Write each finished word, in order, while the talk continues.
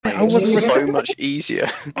I wasn't so much easier.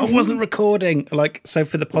 I wasn't recording. So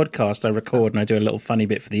for the podcast, I record and I do a little funny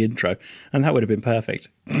bit for the intro, and that would have been perfect.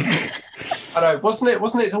 I know, wasn't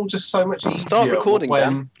it all just so much easier? Start recording, when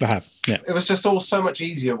Dan. I have, yeah. It was just all so much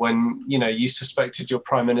easier when, you suspected your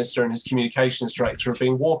Prime Minister and his communications director of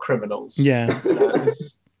being war criminals. Yeah. It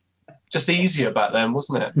was just easier back then,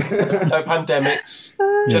 wasn't it? No pandemics,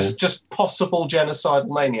 just possible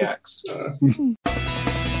genocidal maniacs.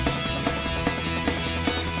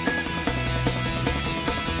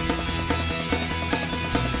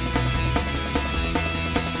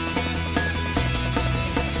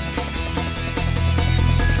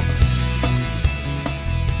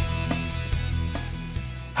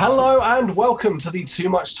 Hello and welcome to the Too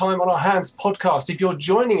Much Time on Our Hands podcast. If you're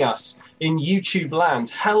joining us in YouTube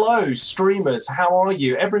land, hello streamers, how are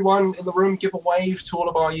you? Everyone in the room, give a wave to all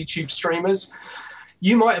of our YouTube streamers.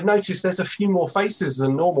 You might have noticed there's a few more faces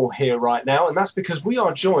than normal here right now, and that's because we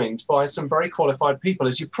are joined by some very qualified people.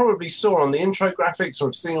 As you probably saw on the intro graphics or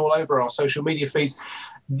have seen all over our social media feeds,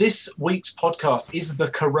 this week's podcast is the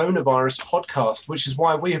coronavirus podcast, which is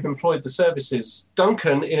why we have employed the services.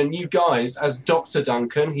 Duncan, in a new guise, as Dr.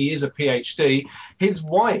 Duncan. He is a PhD. His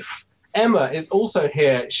wife, Emma, is also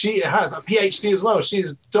here. She has a PhD as well. She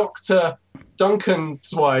is Dr.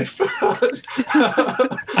 Duncan's wife.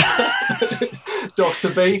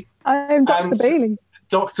 Dr. B. I'm Dr. Bailey.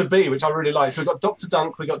 Dr. B, which I really like. So we've got Dr.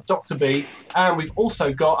 Dunk, we've got Dr. B, and we've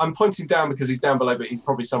also got, I'm pointing down because he's down below, but he's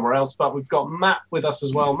probably somewhere else, but we've got Matt with us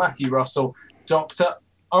as well, Matthew Russell, Dr.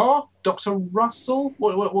 R? Dr. Russell?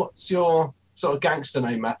 What's your sort of gangster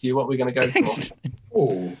name, Matthew? What are we going to go for?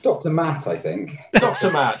 Oh, Dr. Matt, I think.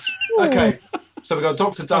 Dr. Matt. Okay. So we've got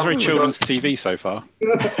Dr. Dunk. That's very children's TV so far.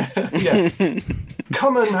 Yeah.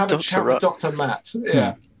 Come and have a Dr. chat with Dr. Matt.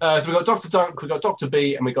 Yeah. So we've got Dr. Dunk, we've got Dr.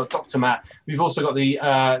 B, and we've got Dr. Matt. We've also got the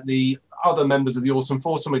other members of the Awesome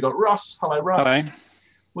Foursome. We've got Russ. Hello, Russ. Hello.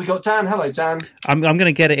 We got Dan. Hello, Dan. I'm going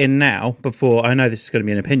to get it in now before I know this is going to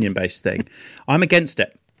be an opinion-based thing. I'm against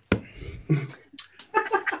it.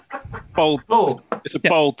 Bold. Oh, It's a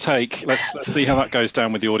bold take. Let's see how that goes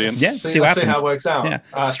down with the audience. Yeah. let's See what see happens. how it works out. Yeah.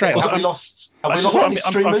 Straight have up. we lost any I'm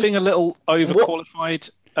streamers? being a little overqualified,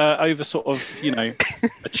 over sort of,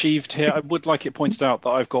 achieved here. I would like it pointed out that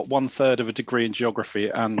I've got 1/3 of a degree in geography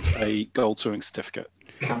and a gold swimming certificate.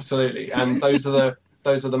 Absolutely, and those are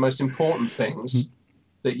the most important things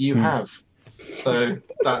that you have. So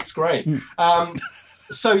that's great.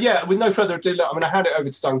 So yeah, with no further ado, look, I'm going to hand it over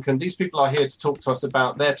to Duncan. These people are here to talk to us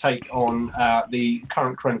about their take on the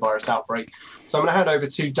current coronavirus outbreak. So I'm going to hand over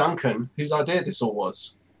to Duncan, whose idea this all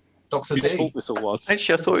was. Dr. Whose D. fault this all was.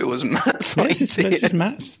 Actually, I thought it was Matt's Yeah, idea. this is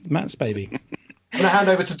Matt's baby. I'm going to hand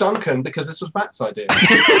over to Duncan because this was Matt's idea.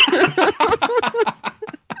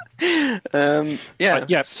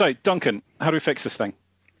 Yeah, so Duncan, how do we fix this thing?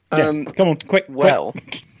 Yeah. Come on, quick. Well,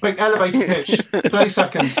 Quick, elevator pitch. 30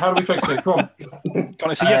 seconds. How do we fix it? Come on.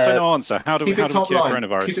 It's a yes or no answer. How do we Keep it cure top line.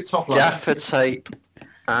 coronavirus? Keep it top line. gaffer tape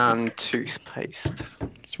and toothpaste.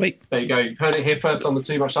 Sweet. There you go. You've heard it here first on the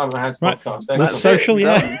Too Much Time on Our Hands Right. podcast. That's Excellent. social,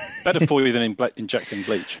 yeah. Better for you than injecting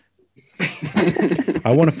bleach.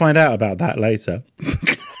 I want to find out about that later.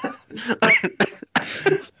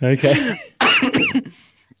 Okay.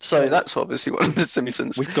 So that's obviously one of the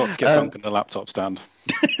symptoms. We've got to get Duncan a laptop stand.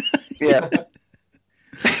 Yeah.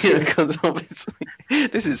 Because obviously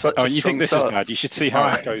this is such a And you strong think this start. is bad? You should see how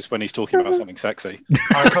Right. it goes when he's talking about something sexy.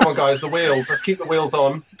 All right, come on, guys. The wheels. Let's keep the wheels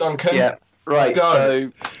on. Duncan. Yeah, right. Go.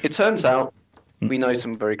 So it turns out we know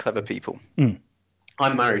some very clever people.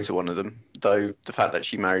 I'm married to one of them, though the fact that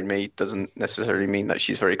she married me doesn't necessarily mean that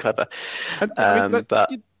she's very clever. But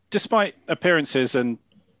Despite appearances and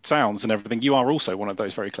sounds and everything, you are also one of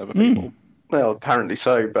those very clever people. well, apparently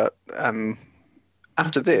so. But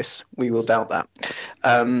after this, we will doubt that.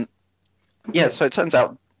 Yeah. So it turns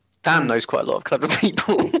out Dan knows quite a lot of clever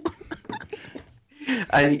people.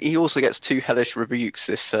 And he also gets 2 hellish rebukes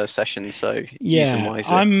this session, so use them Yeah,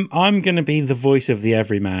 wisely. I'm going to be the voice of the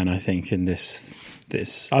everyman, I think, in this.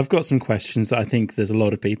 I've got some questions that I think there's a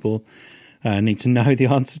lot of people need to know the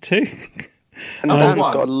answer to. And Dan's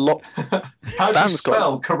one. got a lot. How do you Dan's got-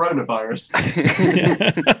 spell coronavirus?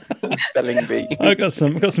 Spelling bee. I've got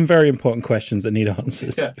some very important questions that need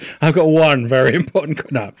answers. Yeah. I've got one very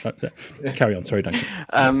important. No, carry on. Sorry,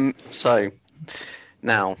 Duncan. So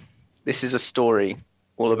now, this is a story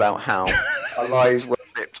all about how our lives were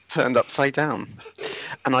turned upside down.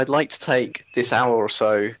 And I'd like to take this hour or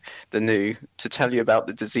so, the new, to tell you about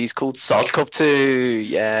the disease called SARS-CoV-2.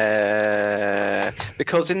 Yeah.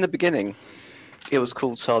 Because in the beginning, it was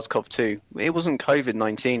called SARS-CoV-2. It wasn't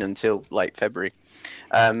COVID-19 until late February.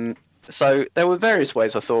 So there were various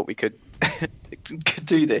ways I thought we could could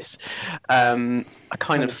do this, I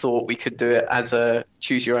kind of thought we could do it as a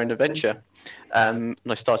choose your own adventure. And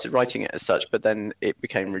I started writing it as such, but then it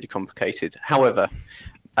became really complicated. However,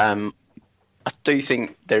 I do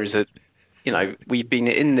think there is we've been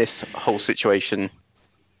in this whole situation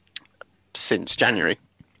since January.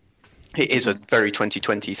 It is a very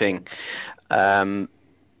 2020 thing. And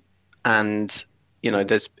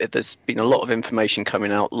there's been a lot of information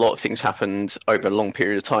coming out. A lot of things happened over a long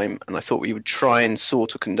period of time, and I thought we would try and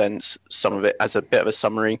sort of condense some of it as a bit of a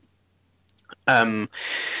summary.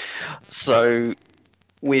 So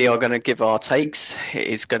we are going to give our takes. It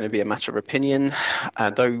is going to be a matter of opinion,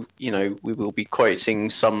 though we will be quoting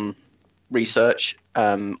some research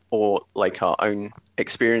or like our own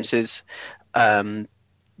experiences. Don't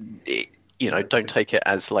take it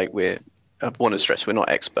as like I want to stress we're not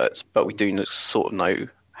experts, but we do sort of know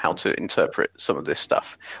how to interpret some of this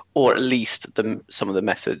stuff, or at least some of the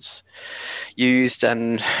methods used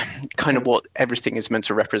and kind of what everything is meant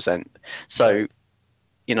to represent. So,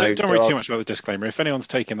 don't worry too much about the disclaimer. If anyone's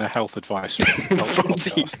taking their health advice from the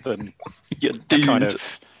podcast, then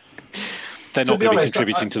they're not going to be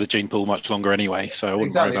contributing to the gene pool much longer anyway. So I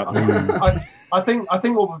wouldn't worry about that. I think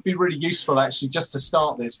what would be really useful, actually, just to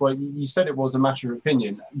start this, well, you said it was a matter of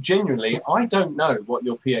opinion. Genuinely, I don't know what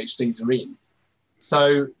your PhDs are in.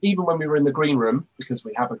 So even when we were in the green room, because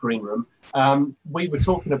we have a green room, we were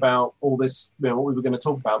talking about all this, what we were going to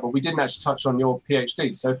talk about, but we didn't actually touch on your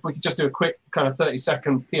PhD. So if we could just do a quick kind of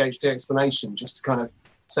 30-second PhD explanation, just to kind of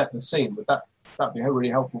set the scene, that'd be really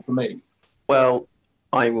helpful for me. Well,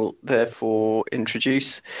 I will therefore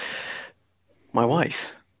introduce my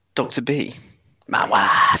wife, Dr. B. My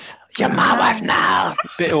wife. You're my wife now.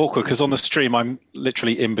 Bit awkward because on the stream I'm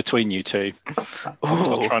literally in between you two.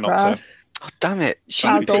 I'll try not to. Oh, damn it.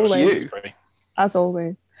 She would pick you. As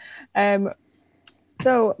always.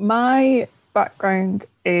 So my background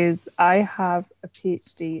is I have a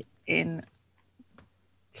PhD in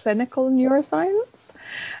clinical neuroscience.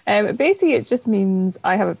 Basically, it just means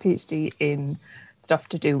I have a PhD in stuff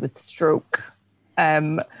to do with stroke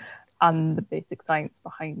and the basic science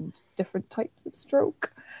behind different types of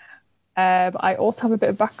stroke. I also have a bit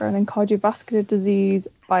of background in cardiovascular disease,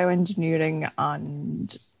 bioengineering,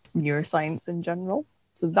 and neuroscience in general.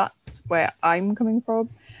 So that's where I'm coming from.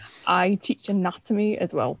 I teach anatomy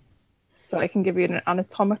as well. So I can give you an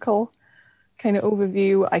anatomical kind of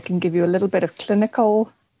overview. I can give you a little bit of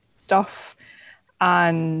clinical stuff.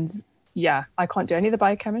 And yeah, I can't do any of the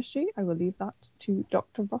biochemistry. I will leave that to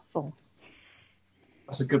Dr. Russell.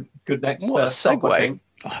 That's a good next segue.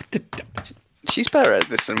 She's better at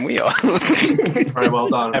this than we are. Very well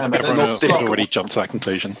done. Everyone's already jumped to that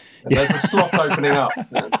conclusion. There's a slot opening up.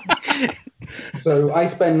 So I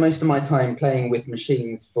spend most of my time playing with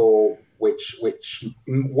machines for which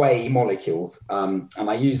weigh molecules, and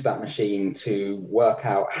I use that machine to work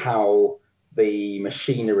out how the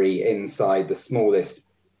machinery inside the smallest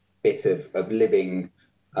bit of living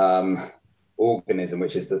organism,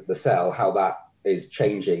 which is the cell, how that is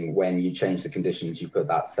changing when you change the conditions you put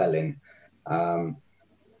that cell in.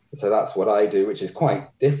 So that's what I do, which is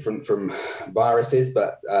quite different from viruses,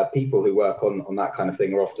 but people who work on that kind of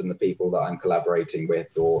thing are often the people that I'm collaborating with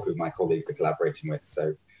or who my colleagues are collaborating with.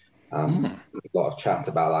 So there's a lot of chat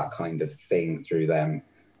about that kind of thing through them.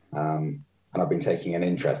 And I've been taking an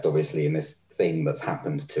interest, obviously, in this thing that's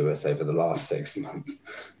happened to us over the last 6 months.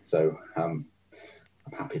 So I'm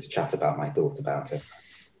happy to chat about my thoughts about it.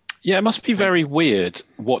 Yeah, it must be very weird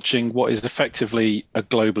watching what is effectively a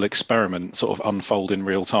global experiment sort of unfold in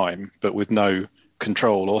real time, but with no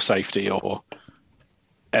control or safety or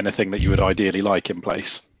anything that you would ideally like in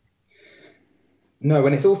place. No,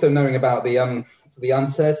 and it's also knowing about the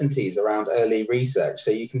uncertainties around early research.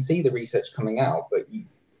 So you can see the research coming out, but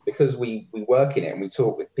because we work in it and we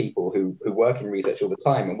talk with people who work in research all the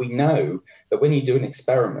time, and we know that when you do an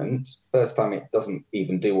experiment, first time it doesn't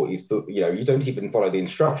even do what you thought, you don't even follow the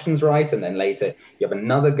instructions right, and then later you have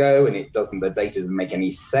another go and the data doesn't make any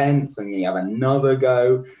sense, and you have another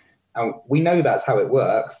go. And we know that's how it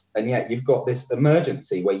works, and yet you've got this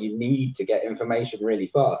emergency where you need to get information really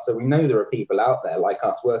fast. So we know there are people out there like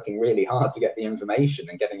us working really hard to get the information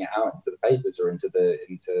and getting it out into the papers or into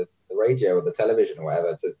the radio or the television or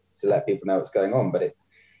whatever to let people know what's going on. But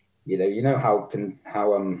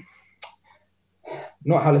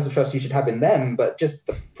not how little trust you should have in them, but just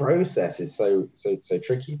the process is so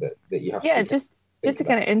tricky that you have to. Yeah, just to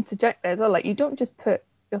kind of interject there as well. Like, you don't just put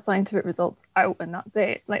your scientific results out and that's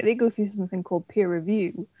it. Like, they go through something called peer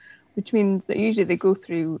review, which means that usually they go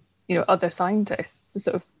through other scientists to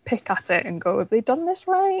sort of pick at it and go, have they done this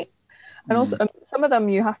right? And also some of them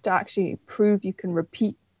you have to actually prove you can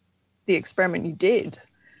repeat the experiment you did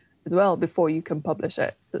as well before you can publish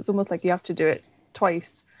it. So it's almost like you have to do it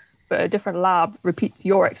twice, but a different lab repeats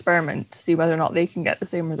your experiment to see whether or not they can get the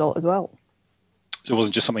same result as well. So it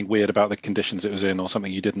wasn't just something weird about the conditions it was in, or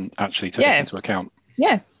something you didn't actually take into account.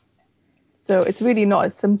 Yeah. So it's really not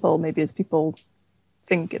as simple maybe as people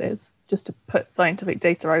think it is, just to put scientific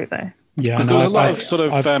data out there. Yeah, There was a lot of sort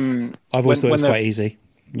of. I've always thought it was when quite easy.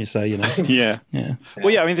 You say, you know. Yeah. Yeah. Well,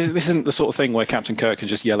 yeah. I mean, this isn't the sort of thing where Captain Kirk can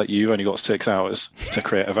just yell at you. You've only got 6 hours to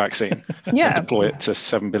create a vaccine. Yeah. And deploy it to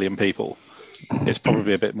 7 billion people. It's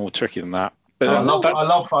probably a bit more tricky than that. But I love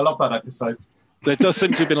that episode. There does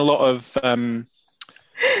seem to have been a lot of.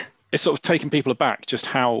 It's sort of taken people aback just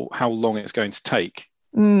how long it's going to take,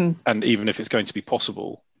 and even if it's going to be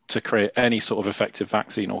possible to create any sort of effective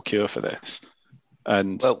vaccine or cure for this.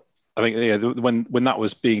 And I think when that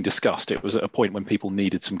was being discussed, it was at a point when people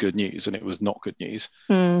needed some good news, and it was not good news.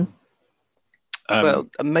 Well,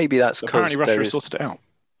 maybe that's because apparently Russia has sorted it out.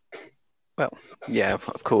 Well, yeah,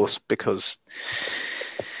 of course, because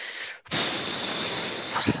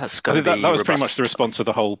that's got to be that was pretty much robust. the response of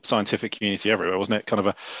the whole scientific community everywhere, wasn't it? Kind of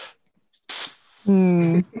a.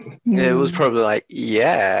 It was probably like,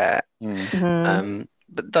 yeah.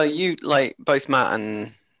 But though you, like, both Matt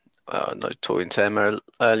and I was talking to Emma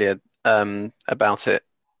earlier about it,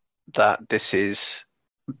 that this is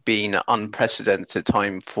been an unprecedented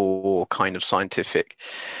time for kind of scientific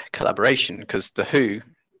collaboration, because the WHO,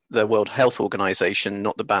 the World Health Organization,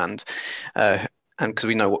 not the band, and because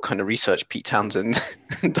we know what kind of research Pete Townsend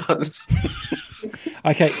does.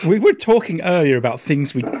 Okay, we were talking earlier about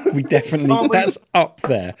things we definitely that's up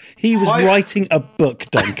there. He was writing a book,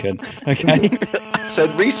 Duncan. Okay, said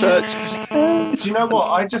research. Do you know what?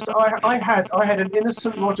 I had an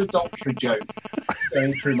innocent Roger Daltrey joke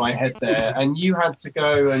going through my head there, and you had to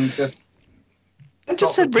go and just. I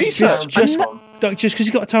just said research. Just because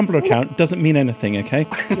you got a Tumblr account doesn't mean anything, okay?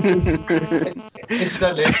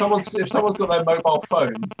 Incidentally, if someone's got their mobile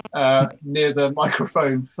phone near the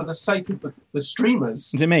microphone, for the sake of the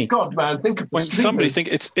streamers, is it me? God, man, think of the streamers. Somebody think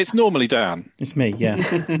it's normally Dan. It's me. Yeah.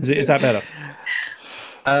 Is that better?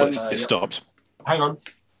 It stopped. Hang on.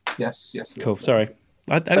 Yes. Cool. Sorry,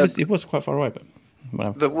 it was quite far away, but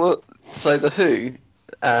whatever. So the WHO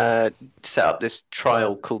set up this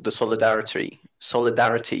trial called the Solidarity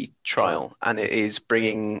trial, and it is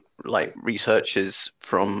bringing like researchers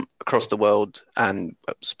from across the world and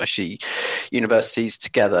especially universities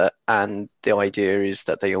together, and the idea is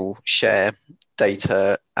that they all share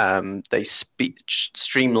data, they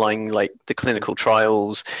streamline like the clinical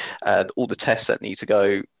trials, all the tests that need to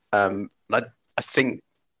go. I think,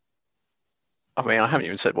 I mean, I haven't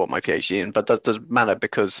even said what my PhD in, but that doesn't matter,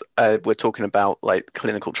 because we're talking about like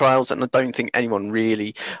clinical trials, and I don't think anyone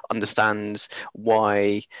really understands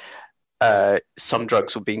why some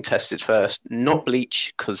drugs were being tested first, not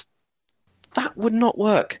bleach, because that would not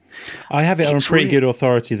work. I have it on pretty good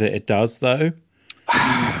authority that it does, though.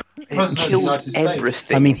 It kills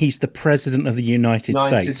everything. I mean, he's the president of the United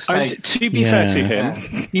States. To be fair to him,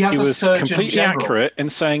 he was completely accurate in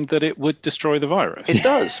saying that it would destroy the virus. It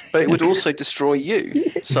does, but it would also destroy you.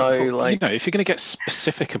 So, like, if you're going to get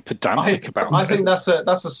specific and pedantic about it, I think that's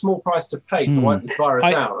a small price to pay to wipe this virus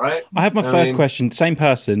out, right? I have my first question. Same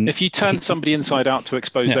person. If you turn somebody inside out to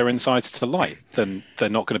expose their insides to light, then they're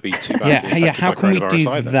not going to be too bad. Yeah. How can we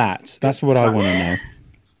do that? That's what I want to know.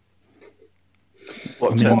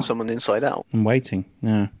 Turn someone inside out? I'm waiting.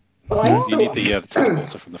 Yeah. Well, you need the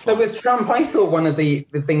teleporter from the So phone. with Trump, I thought one of the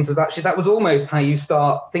things was actually that was almost how you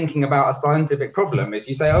start thinking about a scientific problem. Is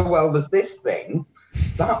you say, oh well, there's this thing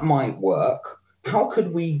that might work. How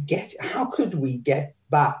could we get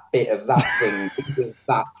that bit of that thing into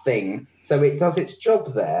that thing so it does its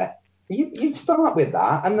job there? You start with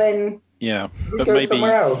that, and then but go maybe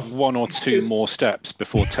somewhere else. one or two more steps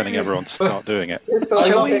before telling everyone to start doing it. I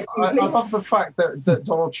love the fact that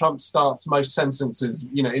Donald Trump starts most sentences.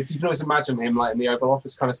 You know, you can always imagine him like in the Oval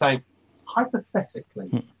Office, kind of saying,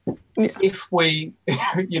 hypothetically, if we,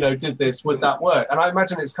 did this, would that work? And I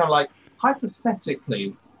imagine it's kind of like,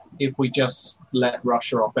 hypothetically, if we just let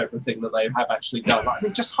Russia off everything that they have actually done. I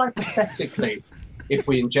mean, just hypothetically, if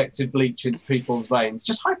we injected bleach into people's veins,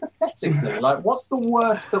 just hypothetically, like, what's the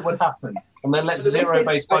worst that would happen? And then let's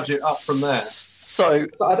zero-base budget up from there. So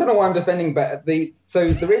I don't know why I'm defending, but so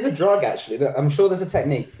there is a drug actually that I'm sure there's a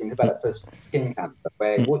technique that's been developed for skin cancer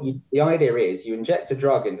where the idea is you inject a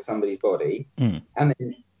drug into somebody's body and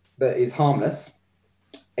then that is harmless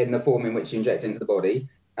in the form in which you inject into the body,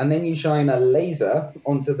 and then you shine a laser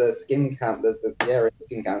onto the skin cancer, the area of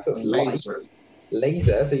skin cancer. It's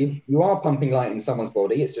laser. So you are pumping light in someone's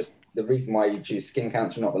body. It's just the reason why you choose skin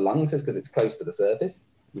cancer, not the lungs, is because it's close to the surface.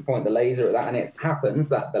 You point the laser at that, and it happens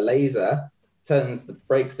that the laser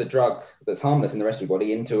breaks the drug that's harmless in the rest of your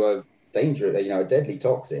body into a a deadly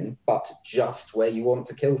toxin, but just where you want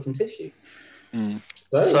to kill some tissue.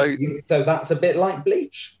 So that's a bit like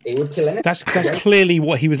bleach. It would kill anything. That's clearly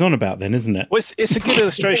what he was on about then, isn't it? Well, it's a good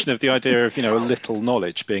illustration of the idea of, a little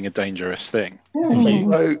knowledge being a dangerous thing. Yeah, you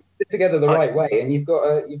put it together the right way, and you've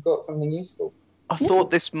got something useful. I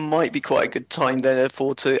thought this might be quite a good time,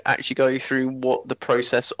 therefore, to actually go through what the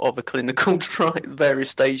process of a clinical trial, various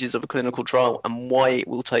stages of a clinical trial, and why it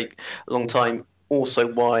will take a long time.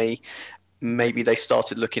 Also, why maybe they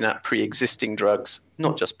started looking at pre-existing drugs,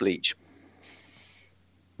 not just bleach.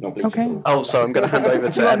 Not bleach. Okay. Oh, so I'm going to hand over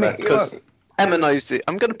to Emma because Emma knows it.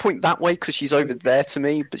 I'm going to point that way because she's over there to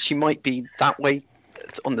me, but she might be that way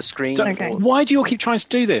on the screen. Okay. Why do you all keep trying to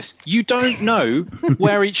do this? You don't know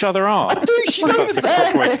where each other are. I do. She's over That's the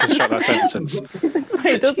proper way to there. construct that sentence.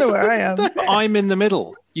 He doesn't know where I am. But I'm in the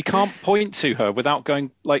middle. You can't point to her without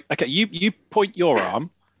going okay. You point your arm,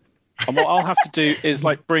 and what I'll have to do is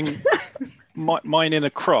bring mine in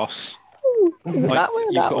across. That way or You've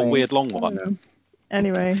that got way? a weird long I one. don't know.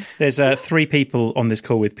 Anyway, There's 3 people on this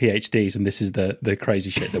call with PhDs, and this is the crazy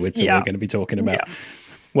shit that we're going to be talking about. Yeah.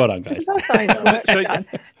 Well done, guys. that's fine. So-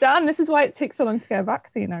 Dan, this is why it takes so long to get a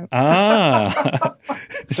vaccine out.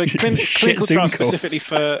 So Shit clinical Zoom trials calls. specifically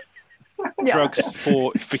for Yeah. drugs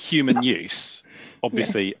for human use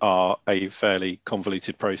obviously are a fairly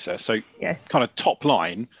convoluted process. So Yes. kind of top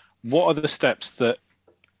line, what are the steps that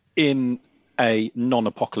in a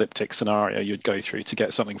non-apocalyptic scenario you'd go through to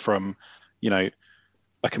get something from,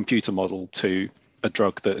 a computer model to a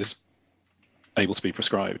drug that is able to be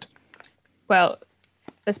prescribed? Well,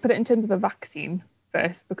 let's put it in terms of a vaccine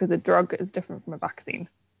first, because a drug is different from a vaccine,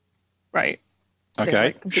 right?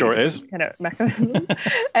 Okay, sure it is. Kind of mechanisms.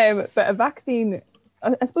 But a vaccine,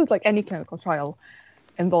 I suppose, like any clinical trial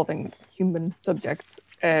involving human subjects,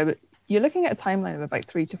 you're looking at a timeline of about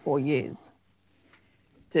 3 to 4 years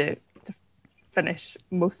to finish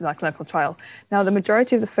most of that clinical trial. Now, the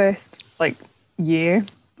majority of the first year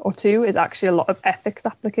or two is actually a lot of ethics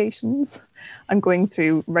applications and going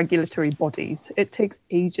through regulatory bodies. It takes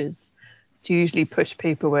ages to usually push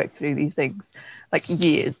paperwork through these things,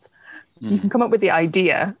 years. You can come up with the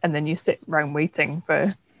idea and then you sit around waiting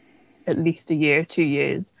for at least a year, 2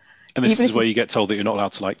 years. And this Even is if where you get told that you're not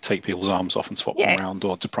allowed to take people's arms off and swap them around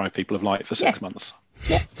or deprive people of light for 6 months.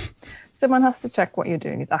 Yeah. Someone has to check what you're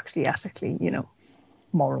doing is actually ethically,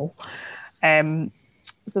 moral.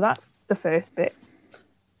 So that's the first bit.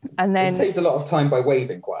 And They've then, saved a lot of time by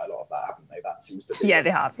waiving quite a lot of that, haven't they? That seems to be. yeah, they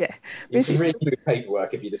have, yeah. You can really do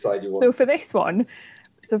paperwork if you decide you want. So for this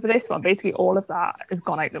one, basically all of that has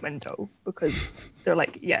gone out the window because they're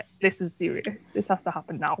like, yeah, this is serious. This has to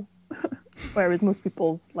happen now. Whereas most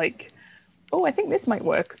people's oh, I think this might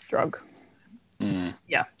work. Drug.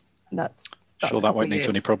 Yeah, that's Sure, that won't lead to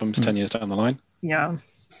any problems 10 years down the line. Yeah.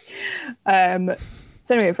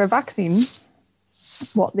 So anyway, for a vaccine,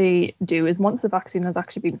 what they do is once the vaccine has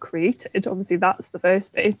actually been created, obviously that's the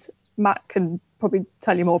first bit. Matt can probably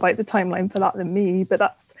tell you more about the timeline for that than me, but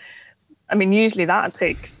usually that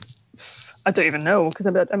takes, I don't even know, because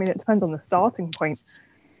it depends on the starting point.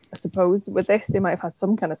 I suppose with this, they might have had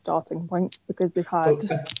some kind of starting point because they've had.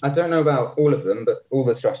 Well, I don't know about all of them, but all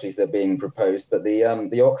the strategies that are being proposed. But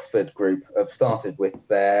the Oxford group have started with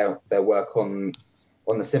their work on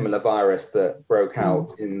the similar virus that broke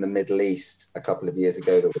out in the Middle East a couple of years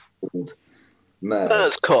ago that was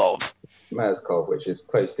called MERS-CoV, which is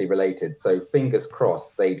closely related. So fingers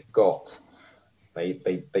crossed they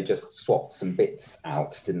just swapped some bits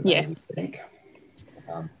out, didn't they? Yeah. I think.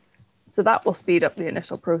 So that will speed up the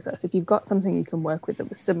initial process. If you've got something you can work with that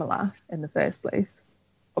was similar in the first place,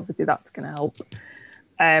 obviously that's going to help.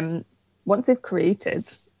 Once they've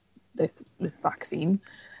created this vaccine,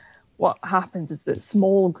 what happens is that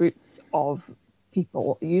small groups of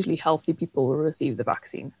people, usually healthy people, will receive the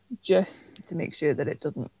vaccine just to make sure that it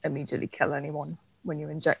doesn't immediately kill anyone when you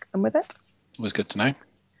inject them with it. Always good to know.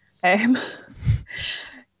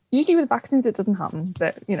 Usually with vaccines it doesn't happen,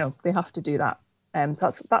 but they have to do that.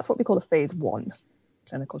 So that's what we call a phase 1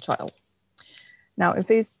 clinical trial. Now in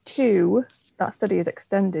phase 2, that study is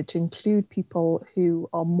extended to include people who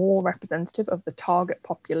are more representative of the target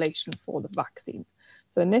population for the vaccine.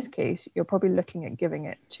 So in this case, you're probably looking at giving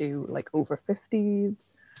it to over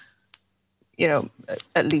 50s,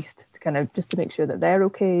 at least to kind of just to make sure that they're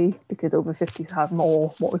okay, because over 50s have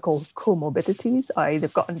more what we call comorbidities, i.e.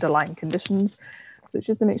 they've got underlying conditions. So it's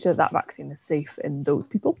just to make sure that vaccine is safe in those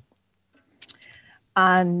people.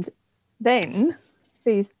 And then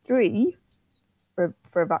phase 3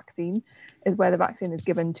 for a vaccine is where the vaccine is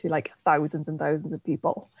given to like thousands and thousands of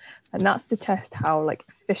people, and that's to test how like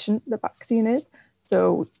efficient the vaccine is.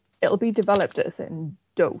 So it'll be developed at a certain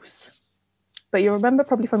dose, but you remember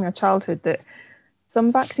probably from your childhood that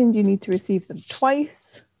some vaccines you need to receive them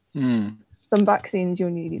twice. Some vaccines you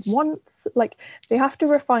only need once. Like, they have to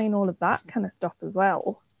refine all of that kind of stuff as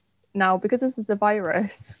well. Now, because this is a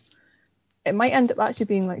virus, it might end up actually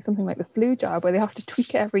being like something like the flu jab, where they have to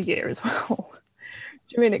tweak it every year as well.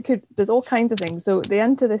 Do you mean it could? There's all kinds of things. So they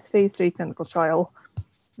enter this phase 3 clinical trial.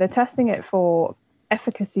 They're testing it for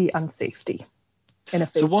efficacy and safety in a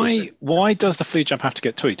phase. So 3. why does the flu jab have to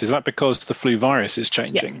get tweaked? Is that because the flu virus is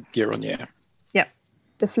changing year on year? Yeah,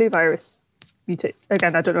 the flu virus mutate.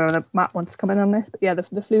 Again, I don't know whether Matt wants to come in on this, but yeah,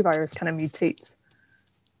 the flu virus kind of mutates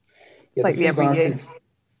slightly every year.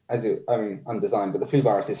 As undesigned, but the flu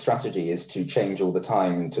virus's strategy is to change all the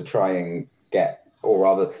time to try and get, or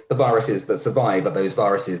rather, the viruses that survive are those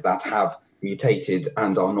viruses that have mutated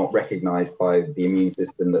and are not recognized by the immune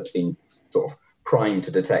system that's been sort of primed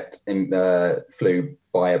to detect flu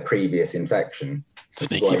by a previous infection.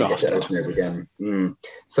 Sneaky bastard. Again.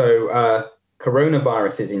 So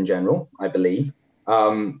coronaviruses in general, I believe,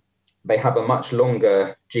 they have a much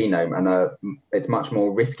longer genome, and it's much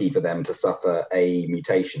more risky for them to suffer a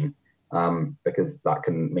mutation because that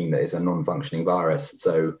can mean that it's a non-functioning virus.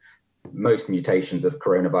 So most mutations of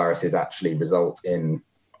coronaviruses actually result in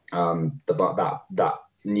that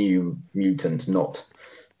new mutant not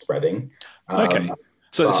spreading. Okay.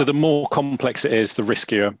 So the more complex it is, the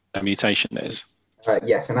riskier a mutation is.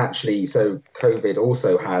 Yes, and actually, so COVID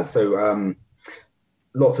also has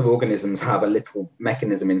lots of organisms have a little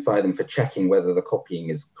mechanism inside them for checking whether the copying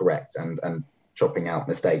is correct and chopping out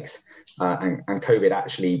mistakes. And COVID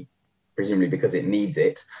actually, presumably because it needs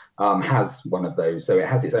it, has one of those. So it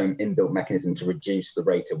has its own inbuilt mechanism to reduce the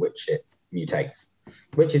rate at which it mutates,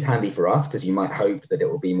 which is handy for us because you might hope that it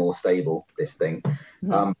will be more stable, this thing.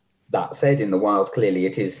 That said, in the wild, clearly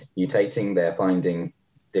it is mutating. They're finding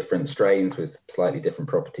different strains with slightly different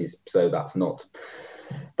properties. So that's not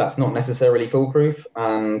necessarily foolproof.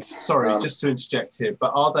 And sorry, just to interject here,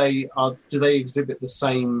 but do they exhibit the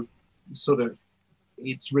same sort of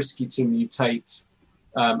it's risky to mutate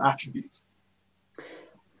attribute?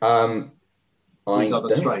 These other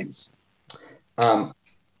strains.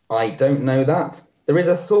 I don't know that. There is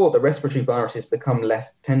a thought that respiratory viruses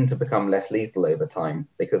tend to become less lethal over time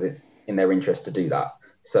because it's in their interest to do that.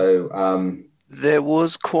 So there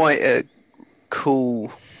was quite a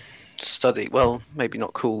cool study, well, maybe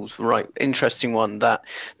not cool, right, interesting one.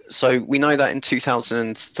 So we know that in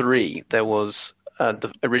 2003 there was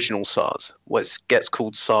the original SARS, what gets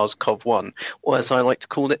called SARS-CoV-1, or as I like to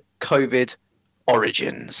call it, COVID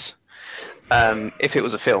Origins. If it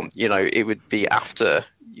was a film, it would be after,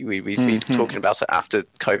 we'd be talking about it after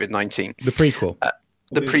COVID-19. The prequel.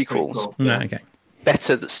 The prequels. No, okay.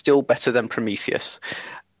 Still better than Prometheus.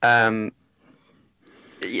 Yeah.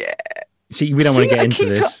 See, we don't want to get into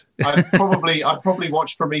this. I'd probably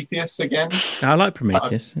watch Prometheus again. I like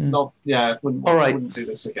Prometheus. All right. I wouldn't do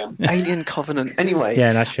this again. Alien Covenant. Anyway,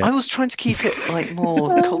 yeah, that's shit. I was trying to keep it like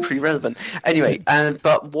more culturally relevant. Anyway,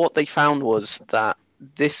 but what they found was that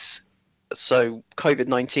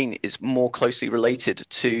COVID-19 is more closely related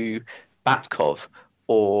to BAT-CoV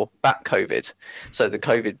or bat COVID. So the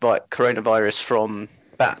coronavirus from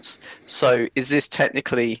bats. So is this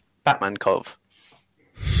technically Batman-CoV?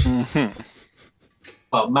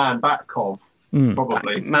 Well, man-bat-CoV,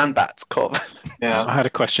 probably. Man-bat-CoV. Yeah. I had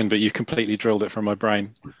a question, but you completely drilled it from my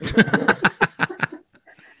brain.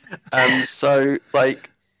 So,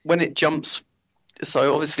 when it jumps,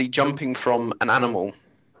 so obviously jumping from an animal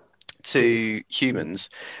to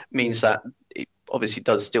humans means that it obviously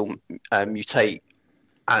does still mutate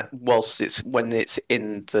when it's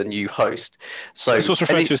in the new host. So this was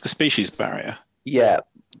referred to as the species barrier. Yeah.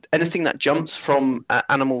 Anything that jumps from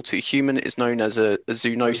animal to human is known as a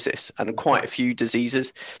zoonosis, and quite a few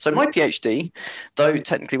diseases. So my PhD, though it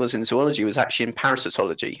technically was in zoology, was actually in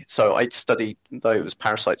parasitology. So I studied those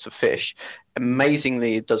parasites of fish.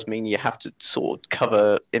 Amazingly, it does mean you have to sort of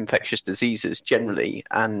cover infectious diseases generally,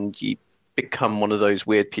 and you become one of those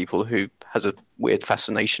weird people who has a weird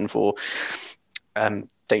fascination for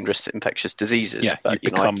dangerous infectious diseases. Yeah, but, you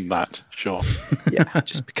become that, sure. Yeah,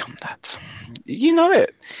 just become that. You know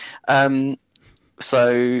it.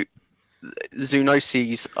 So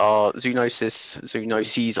zoonoses are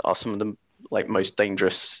some of the most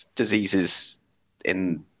dangerous diseases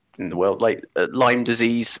in the world. Like Lyme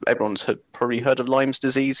disease, everyone's probably heard of Lyme's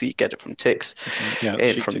disease. You get it from ticks, from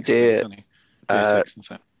deer. So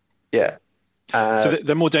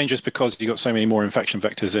they're more dangerous because you've got so many more infection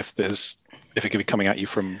vectors if there's if it could be coming at you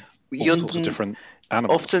from all You're sorts of different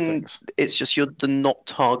animals. often and things. it's just you're the not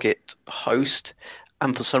target host,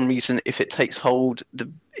 and for some reason, if it takes hold,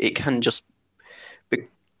 it can just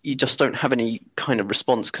you just don't have any kind of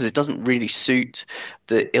response because it doesn't really suit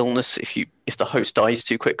the illness if the host dies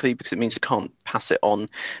too quickly, because it means it can't pass it on.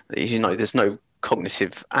 There's no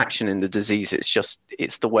cognitive action in the disease.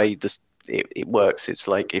 It's the way it works. It's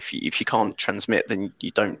like if you can't transmit, then you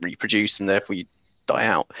don't reproduce, and therefore you die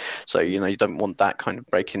out. So you don't want that kind of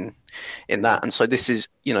break in that. And so this is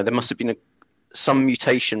there must have been some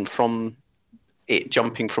mutation from it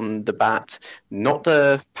jumping from the bat, not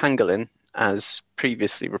the pangolin as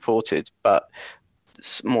previously reported, but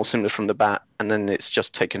more similar from the bat, and then it's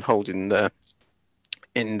just taken hold in the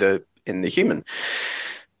human,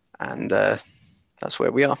 and that's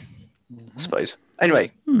where we are, I suppose.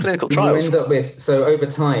 Anyway, clinical trials. You end up with, so over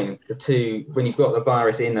time, the two, when you've got the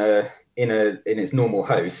virus in its normal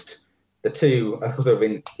host, the two are sort of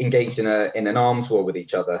engaged in an arms war with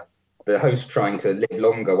each other. The host trying to live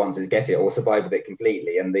longer once it's get it, or survive with it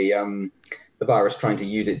completely, and the virus trying to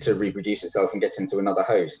use it to reproduce itself and get into another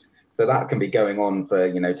host. So that can be going on for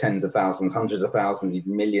tens of thousands, hundreds of thousands,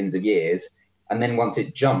 even millions of years. And then once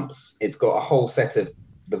it jumps, the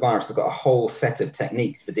virus has got a whole set of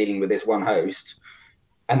techniques for dealing with this one host.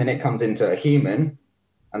 And then it comes into a human,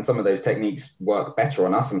 and some of those techniques work better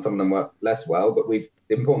on us and some of them work less well. But the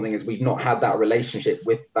important thing is we've not had that relationship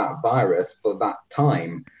with that virus for that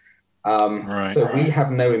time. So we have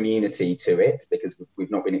no immunity to it because we've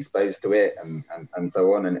not been exposed to it and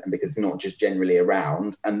so on, and because it's not just generally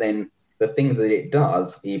around. And then the things that it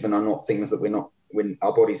does even are not things that when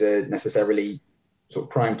our bodies are necessarily sort of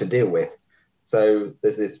primed to deal with. So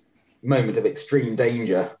there's this moment of extreme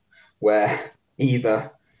danger where either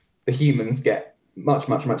the humans get much,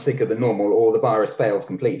 much, much sicker than normal, or the virus fails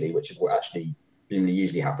completely, which is what actually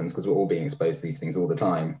usually happens because we're all being exposed to these things all the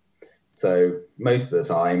time. So most of the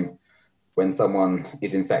time, when someone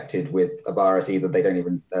is infected with a virus, either they don't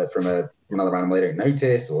even, from another animal, they don't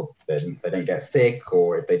notice, or they don't get sick,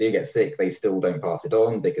 or if they do get sick, they still don't pass it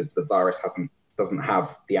on because the virus doesn't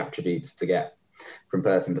have the attributes to get from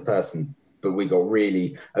person to person. But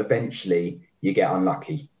eventually you get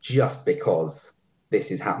unlucky just because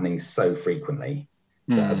this is happening so frequently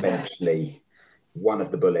that eventually one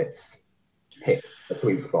of the bullets hits a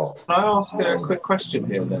sweet spot. Can I ask a quick question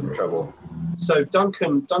here then? Trouble. So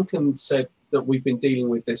Duncan said that we've been dealing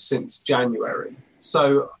with this since January.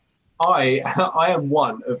 So I am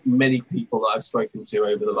one of many people that I've spoken to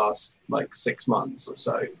over the last 6 months or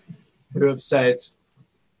so who have said,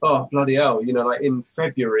 oh, bloody hell, in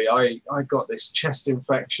February, I got this chest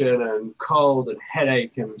infection and cold and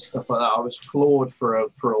headache and stuff like that. I was floored for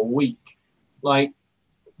a week.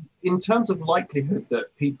 In terms of likelihood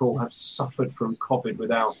that people have suffered from COVID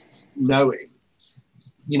without knowing,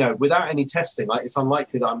 without any testing, it's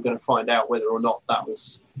unlikely that I'm going to find out whether or not that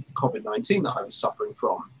was COVID-19 that I was suffering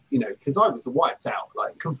from, because I was wiped out,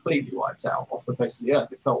 completely wiped out off the face of the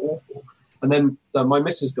earth. It felt awful. And then my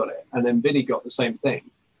missus got it, and then Vinny got the same thing.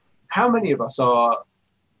 How many of us are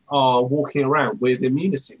walking around with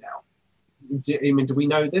immunity now? Do we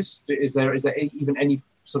know this? Is there even any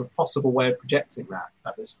sort of possible way of projecting that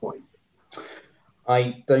at this point?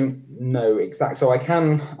 I don't know exactly. So I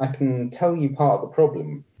can tell you part of the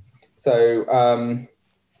problem. So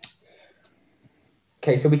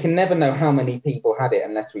so we can never know how many people had it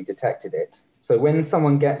unless we detected it. So when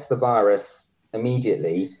someone gets the virus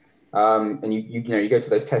immediately, and you go to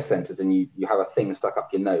those test centers and you have a thing stuck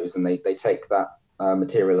up your nose, and they take that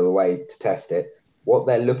material away to test it. What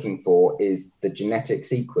they're looking for is the genetic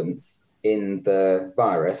sequence in the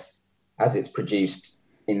virus as it's produced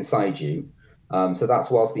inside you. So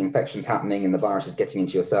that's whilst the infection's happening and the virus is getting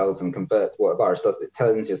into your cells, and what a virus does, it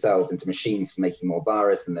turns your cells into machines for making more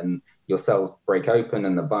virus, and then your cells break open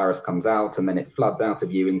and the virus comes out, and then it floods out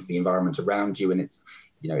of you into the environment around you. And it's,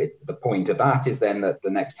 the point of that is then that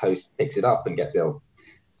the next host picks it up and gets ill.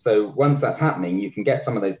 So once that's happening, you can get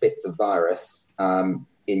some of those bits of virus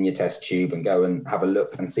in your test tube and go and have a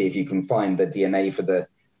look and see if you can find the DNA for the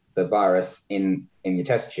virus in your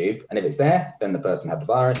test tube. And if it's there, then the person had the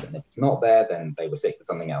virus. And if it's not there, then they were sick with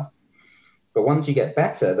something else. But once you get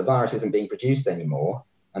better, the virus isn't being produced anymore,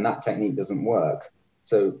 and that technique doesn't work.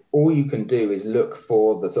 So all you can do is look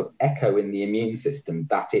for the sort of echo in the immune system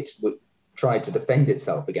that it would try to defend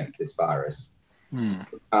itself against this virus.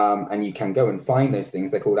 And you can go and find those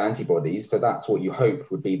things. They're called antibodies. So that's what you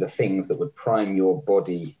hope would be the things that would prime your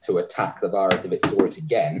body to attack the virus if it saw it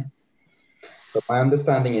again. But my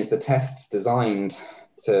understanding is the tests designed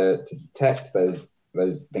to detect those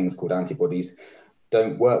things called antibodies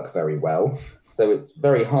don't work very well. So it's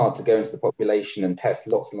very hard to go into the population and test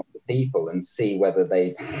lots and lots of people and see whether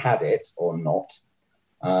they've had it or not.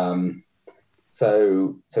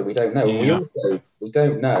 So we don't know. Yeah. We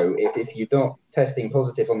don't know if you're not testing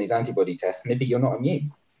positive on these antibody tests, maybe you're not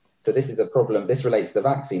immune. So this is a problem. This relates to the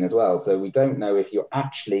vaccine as well. So we don't know if you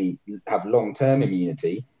actually have long-term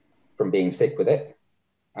immunity from being sick with it.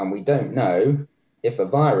 And we don't know if a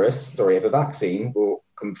vaccine will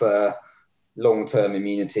confer long-term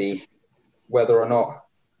immunity, whether or not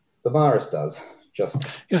the virus does.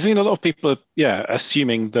 You've seen a lot of people,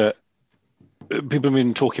 assuming that people have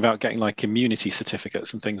been talking about getting like immunity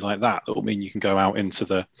certificates and things like that. That will mean you can go out into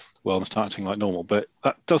the world and start acting like normal. But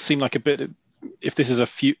that does seem like a bit. If this is a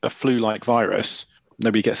flu-like virus,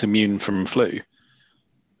 nobody gets immune from flu.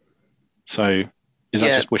 So is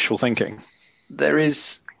that just wishful thinking? There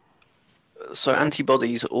is. So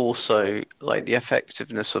antibodies also, like the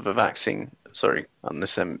effectiveness of a vaccine. Sorry,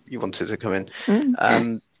 unless you wanted to come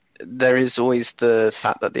in. There is always the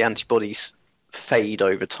fact that the antibodies fade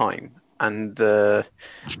over time, and the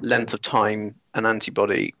length of time an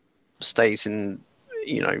antibody stays in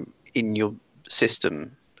your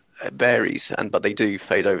system varies, but they do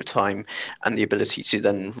fade over time, and the ability to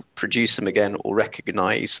then produce them again or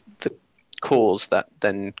recognize the cause that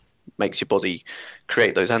then makes your body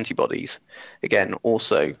create those antibodies again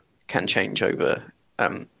also can change over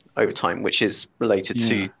time, which is related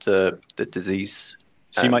to the disease.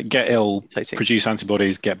 So you might get ill, produce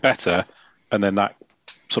antibodies, get better, and then that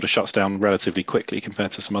sort of shuts down relatively quickly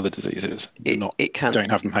compared to some other diseases.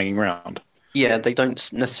 Don't have them hanging around. Yeah, they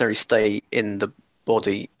don't necessarily stay in the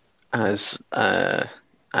body as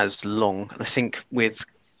long. And I think with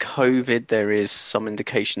COVID, there is some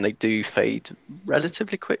indication they do fade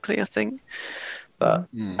relatively quickly, I think. But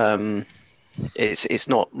it's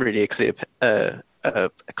not really a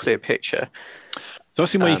clear picture. So I've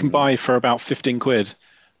seen where you can buy for about 15 quid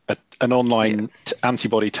an online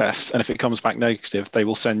antibody test, and if it comes back negative, they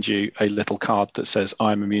will send you a little card that says,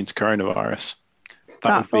 "I'm immune to coronavirus."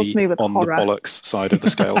 That would be on the bollocks side of the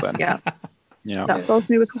scale then. Yeah. Yeah. That fills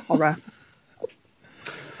me with horror.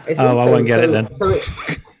 I won't get it then. So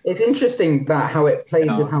it's interesting that how it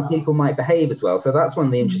plays with how people might behave as well. So that's one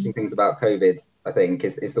of the interesting things about COVID, I think,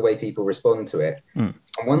 is the way people respond to it. And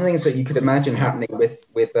one of the things that you could imagine happening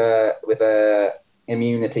with a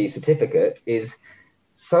immunity certificate is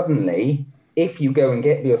suddenly, if you go and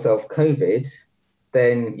get yourself COVID,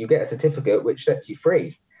 then you get a certificate which sets you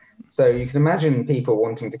free. So you can imagine people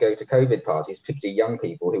wanting to go to COVID parties, particularly young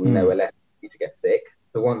people who we know are less likely to get sick,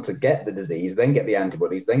 who want to get the disease, then get the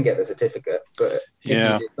antibodies, then get the certificate. But if you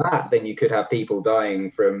did that, then you could have people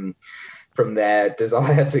dying from their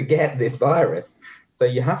desire to get this virus. So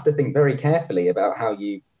you have to think very carefully about how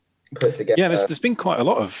you put together. Yeah, there's been quite a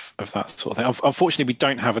lot of that sort of thing. Unfortunately, we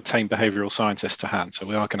don't have a tame behavioural scientist to hand, so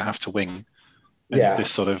we are going to have to wing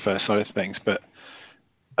this sort of side of things. But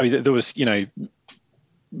I mean, there was,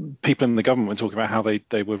 people in the government were talking about how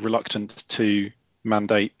they were reluctant to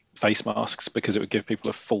mandate face masks because it would give people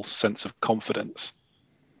a false sense of confidence.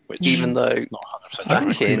 Which even though not 100%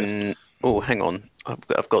 back in hang on,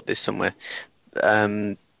 I've got this somewhere.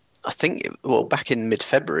 I think back in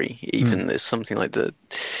mid-February, even there's something like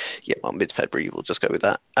mid-February. We'll just go with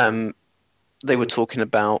that. They were talking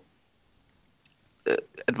about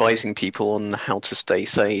advising people on how to stay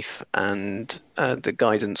safe and the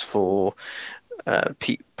guidance for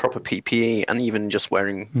proper PPE and even just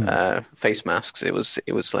wearing face masks. It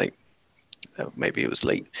was like maybe it was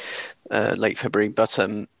late February, but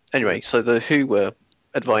anyway. So the WHO were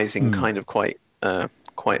advising kind of quite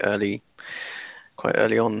early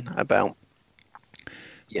on about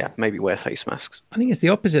maybe wear face masks. I think it's the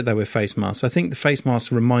opposite though with face masks. I think the face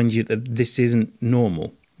masks remind you that this isn't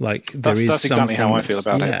normal. Like that's exactly how I feel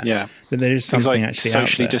about it. Yeah, that there is something actually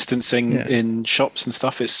socially out there. Distancing in shops and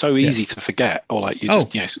stuff. It's so easy to forget, or like you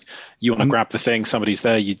want to grab the thing, somebody's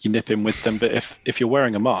there, you nip in with them. But if you're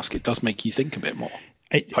wearing a mask, it does make you think a bit more.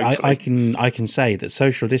 I can say that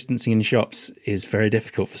social distancing in shops is very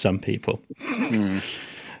difficult for some people.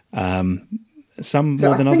 Some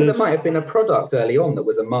more than others. I think there might have been a product early on that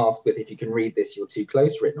was a mask with "If you can read this, you're too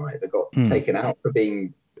close" written on it, that got taken out for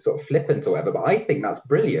being sort of flippant or whatever. But I think that's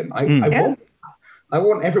brilliant. I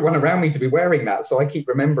want everyone around me to be wearing that, so I keep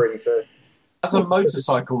remembering to. As a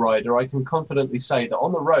motorcycle rider, I can confidently say that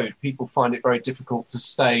on the road, people find it very difficult to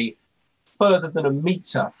stay further than a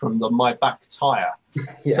meter from my back tyre.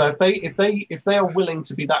 Yeah. So if they are willing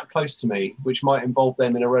to be that close to me, which might involve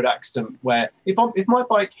them in a road accident, where if my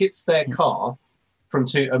bike hits their car from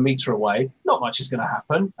a metre away, not much is going to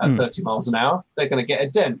happen at 30 miles an hour. They're going to get a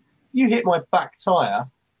dent. You hit my back tyre,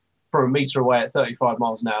 from a metre away at 35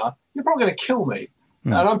 miles an hour, you're probably going to kill me.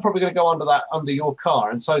 And I'm probably going to go under your car,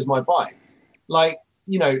 and so's my bike. Like,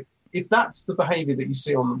 you know, if that's the behaviour that you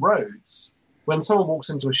see on the roads, when someone walks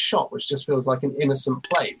into a shop which just feels like an innocent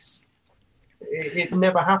place, it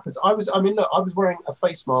never happens. I was wearing a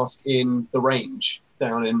face mask in the range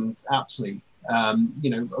down in Apsley, you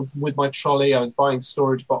know, with my trolley. I was buying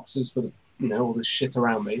storage boxes for all this shit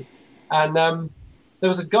around me, and there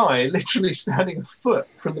was a guy literally standing a foot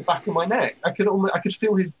from the back of my neck. I could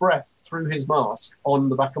feel his breath through his mask on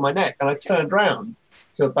the back of my neck, and I turned round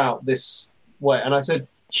to about this way, and I said,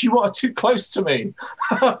 "You are too close to me,"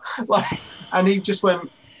 and he just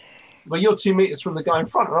went, "Well, you're 2 meters from the guy in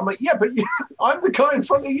front." And I'm like, "Yeah, but I'm the guy in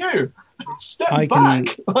front of you. Step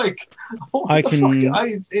back!"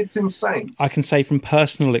 It's insane. I can say from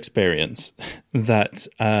personal experience that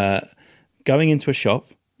going into a shop,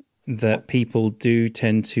 that people do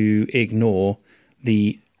tend to ignore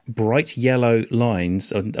the bright yellow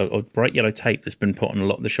lines or bright yellow tape that's been put on a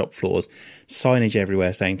lot of the shop floors, signage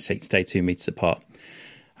everywhere saying to stay 2 meters apart.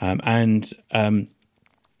 I've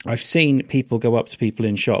seen people go up to people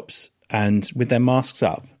in shops and with their masks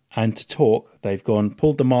up, and to talk, they've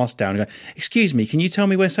pulled the mask down and go, "Excuse me, can you tell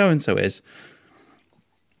me where so-and-so is?"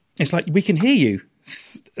 It's like, we can hear you.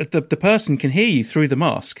 The person can hear you through the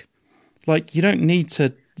mask. Like, you don't need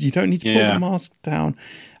to pull the mask down.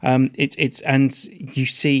 And you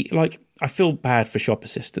see, like, I feel bad for shop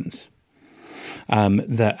assistants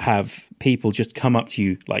that have people just come up to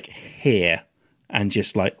you like here and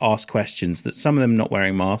just like ask questions, that some of them not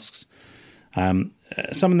wearing masks.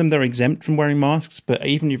 Some of them, they're exempt from wearing masks, but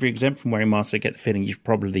even if you're exempt from wearing masks, I get the feeling you'd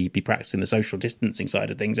probably be practicing the social distancing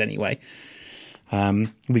side of things anyway. Some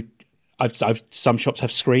shops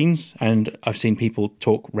have screens, and I've seen people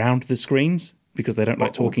talk round the screens because they don't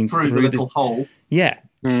like talking through the little hole. Yeah,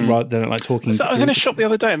 right. They don't like talking. So I was in a shop the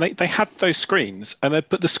other day, and they had those screens, and they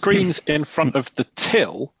put the screens in front of the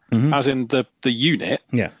till, as in the unit.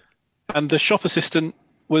 Yeah, and the shop assistant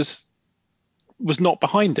was not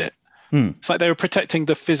behind it. It's like they were protecting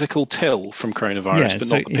the physical till from coronavirus, but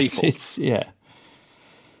not the people.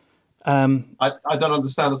 I don't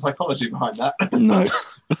understand the psychology behind that.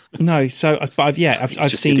 No. So, but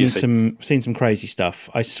I've seen some crazy stuff.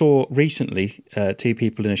 I saw recently 2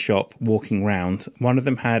 people in a shop walking round. One of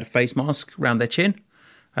them had a face mask around their chin,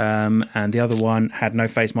 and the other one had no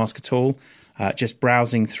face mask at all. Just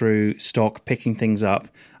browsing through stock, picking things up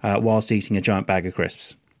whilst eating a giant bag of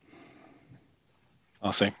crisps.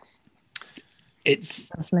 I see. It's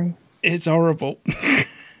horrible.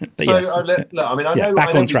 So yes. Look, I mean, I know.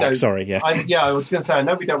 Back on track. Sorry. Yeah. I was going to say, I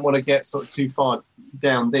know we don't want to get sort of too far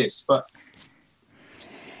down this, but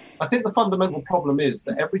I think the fundamental problem is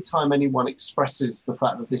that every time anyone expresses the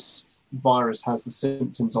fact that this virus has the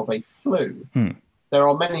symptoms of a flu, there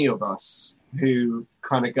are many of us who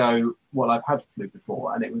kind of go, "Well, I've had flu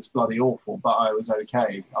before, and it was bloody awful, but I was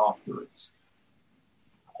okay afterwards."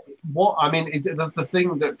 The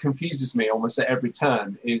thing that confuses me almost at every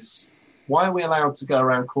turn is, why are we allowed to go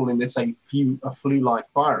around calling this a flu-like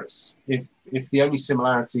virus if the only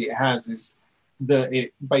similarity it has is that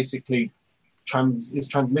it basically is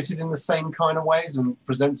transmitted in the same kind of ways and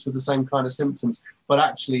presents with the same kind of symptoms, but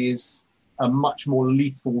actually is a much more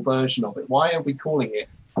lethal version of it? Why are we calling it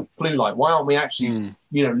flu-like? Why aren't we actually,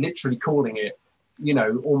 literally calling it,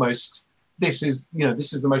 almost, this is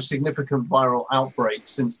the most significant viral outbreak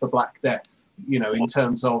since the Black Death, in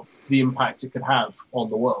terms of the impact it could have on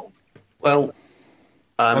the world? Well,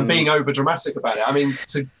 and being over dramatic about it. I mean,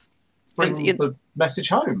 to bring the message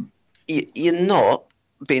home. You're not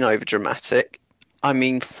being over dramatic. I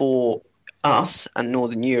mean, for us and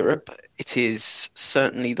Northern Europe, it is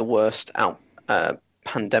certainly the worst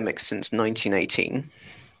pandemic since 1918.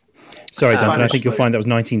 Sorry, Duncan. I think you'll find that was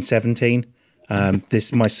 1917.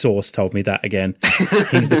 My source told me that again.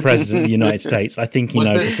 He's the president of the United States. I think he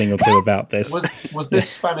knows a thing or two about this. Was this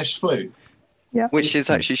Spanish flu? Yeah. Which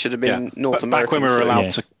actually should have been North American. Back when we were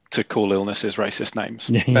allowed to call illnesses racist names.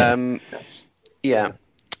 Yes. Yeah.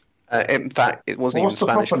 In fact, it wasn't even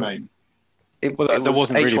Spanish. What's the proper name? There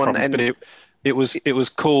wasn't really a problem, but it was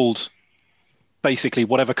called basically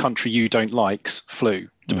whatever country you don't like's flu,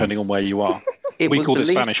 depending on where you are. We called it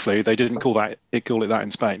Spanish flu. They didn't call it that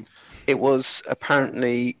in Spain. It was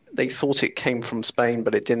apparently, they thought it came from Spain,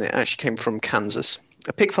 but it didn't. It actually came from Kansas.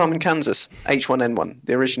 A pig farm in Kansas, H1N1,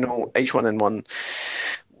 the original H1N1,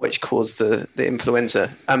 which caused the influenza.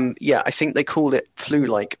 I think they call it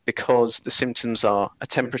flu-like because the symptoms are a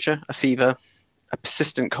temperature, a fever, a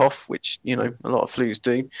persistent cough, which, a lot of flus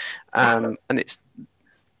do, and it's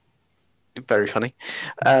very funny.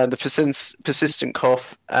 The persistent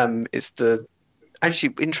cough is the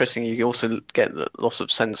actually, interestingly, you also get the loss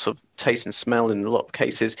of sense of taste and smell in a lot of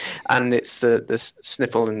cases, and it's the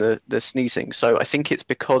sniffle and the sneezing. So I think it's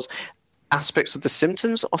because aspects of the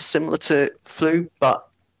symptoms are similar to flu, but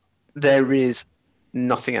there is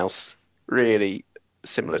nothing else really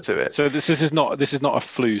similar to it. So this is not a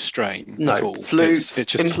flu strain No, at all. flu, It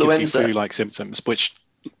just influenza. gives you flu-like symptoms, which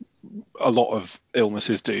a lot of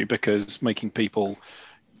illnesses do, because making people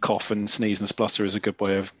cough and sneeze and splutter is a good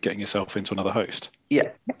way of getting yourself into another host. Yeah,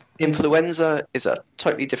 influenza is a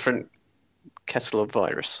totally different kettle of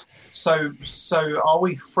virus. So are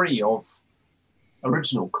we free of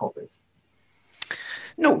original COVID?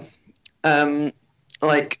 No, we're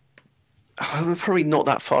probably not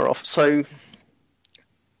that far off. So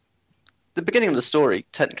the beginning of the story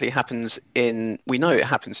technically happens we know it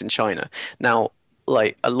happens in China. Now,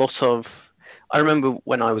 like a lot of, I remember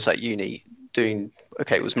when I was at uni doing,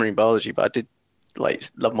 it was marine biology, but I did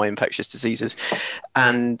love my infectious diseases.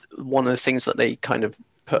 And one of the things that they kind of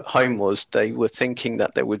put home was they were thinking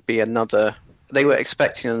that there would be they were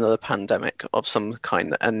expecting another pandemic of some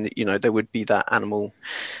kind, and there would be that animal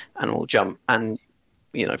jump. And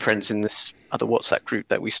friends in this other WhatsApp group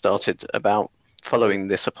that we started about following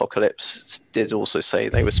this apocalypse did also say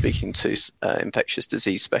they were speaking to infectious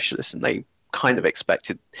disease specialists, and they kind of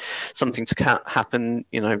expected something to happen.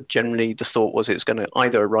 Generally the thought was it was going to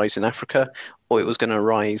either arise in Africa or it was going to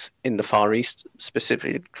arise in the Far East,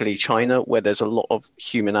 specifically China, where there's a lot of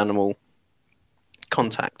human-animal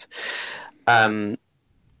contact. And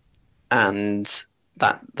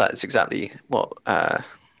that is exactly what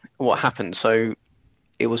happened. So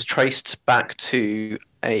it was traced back to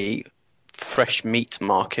a fresh meat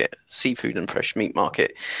market, seafood and fresh meat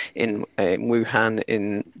market in Wuhan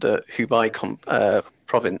in the Hubei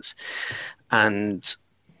province, and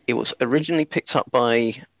it was originally picked up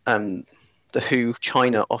by the WHO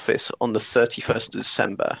China office on the 31st of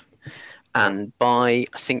December, and by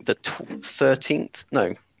I think the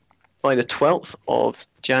 12th of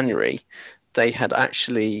January, they had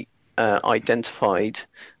actually identified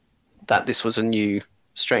that this was a new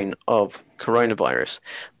strain of coronavirus.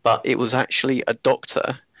 But it was actually a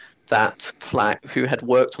doctor who had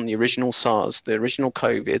worked on the original SARS, the original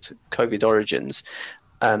COVID origins,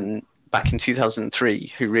 back in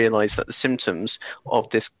 2003, who realized that the symptoms of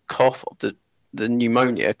this cough, of the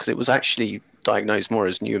pneumonia, because it was actually diagnosed more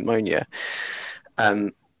as pneumonia,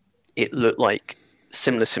 it looked like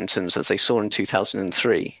similar symptoms as they saw in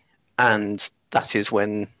 2003. And that is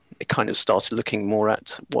when it kind of started looking more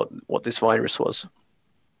at what this virus was,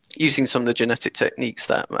 using some of the genetic techniques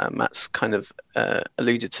that Matt's kind of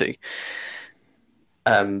alluded to.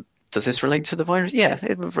 Does this relate to the virus? Yeah,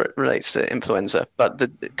 it relates to influenza, but the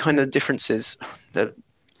kind of differences, there are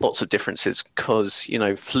lots of differences, because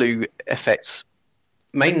flu affects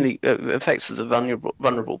the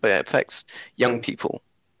vulnerable, but it affects young people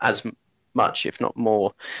as much, if not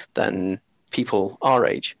more, than people our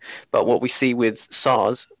age. But what we see with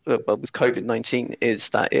SARS, with COVID-19, is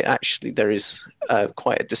that there is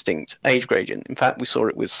quite a distinct age gradient. In fact, we saw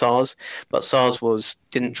it with SARS, but SARS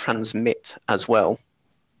didn't transmit as well.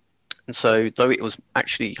 And so though it was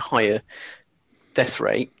actually higher death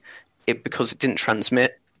rate, because it didn't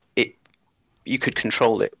transmit, you could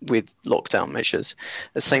control it with lockdown measures.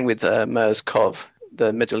 The same with MERS-CoV,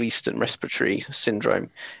 the Middle Eastern Respiratory Syndrome.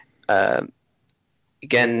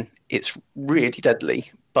 Again, it's really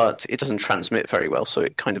deadly, but it doesn't transmit very well. So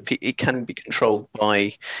it can be controlled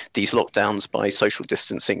by these lockdowns, by social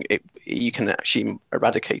distancing. You can actually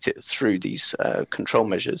eradicate it through these control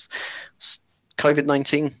measures.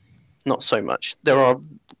 COVID-19, not so much. There are,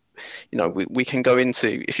 we can go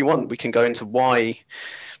into, if you want, we can go into why,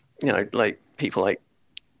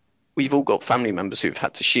 we've all got family members who've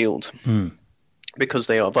had to shield because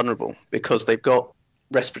they are vulnerable, because they've got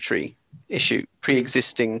respiratory issue,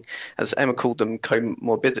 pre-existing, as Emma called them,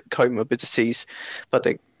 comorbidities, but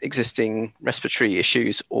the existing respiratory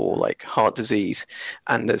issues, or like heart disease,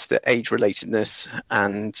 and there's the age relatedness,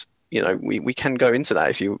 and we can go into that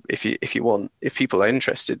if you want, if people are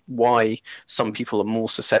interested, why some people are more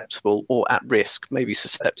susceptible or at risk. Maybe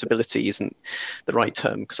susceptibility isn't the right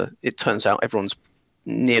term, because it turns out everyone's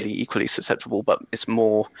nearly equally susceptible, but it's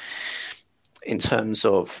more in terms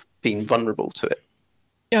of being vulnerable to it.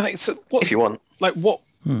 Yeah, if you want,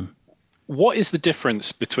 what is the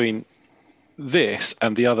difference between this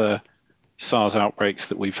and the other SARS outbreaks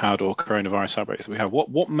that we've had, or coronavirus outbreaks that we have?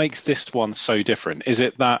 What makes this one so different? Is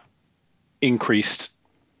it that increased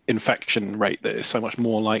infection rate that is so much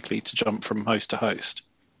more likely to jump from host to host?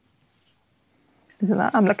 Isn't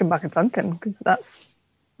that? I'm looking back at Duncan, because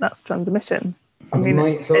that's transmission. I mean,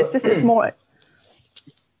 it's more.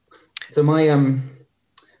 So my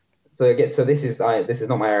so this is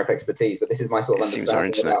not my area of expertise, but this is my sort It of seems our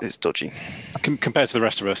understanding. internet is dodgy. Compared to the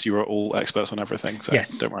rest of us, you are all experts on everything, so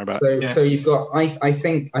Yes. don't worry about it. So you've got. I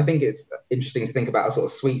think it's interesting to think about a sort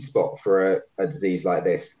of sweet spot for a disease like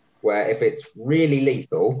this, where if it's really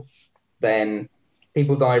lethal, then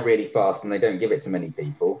people die really fast and they don't give it to many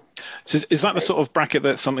people. So is that the sort of bracket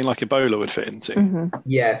that something like Ebola would fit into? Mm-hmm.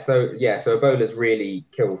 Yeah. So Ebola's really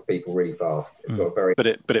kills people really fast. It's got a very. But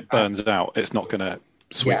it burns out. It's not going to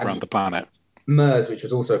sweep Yeah. around the planet. MERS, which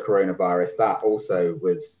was also a coronavirus, that also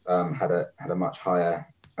was had a much higher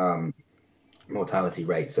mortality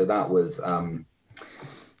rate. So that was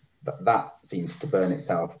that seemed to burn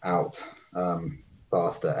itself out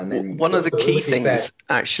faster. And then One of the key looking there- things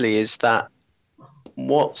actually is that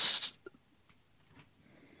what's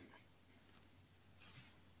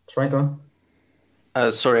Sorry, go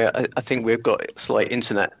on. sorry, I think we've got slight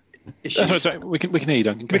internet issues. That's right, we can hear you,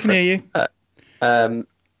 Duncan. Go We can for it. hear you.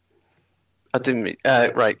 I didn't.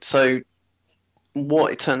 Right. So,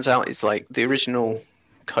 what it turns out is like the original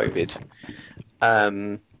COVID,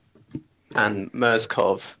 and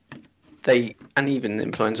MERS-CoV, and even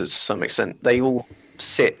influenza to some extent, they all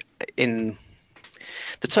sit in.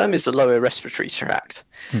 The term is the lower respiratory tract,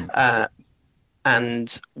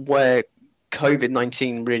 and where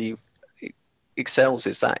COVID-19 really excels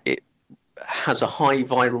is that it has a high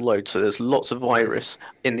viral load, so there's lots of virus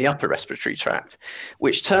in the upper respiratory tract,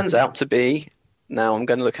 which turns out to be, now I'm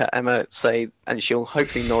going to look at Emma, and she'll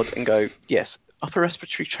hopefully nod and go, yes, upper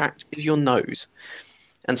respiratory tract is your nose.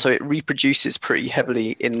 And so it reproduces pretty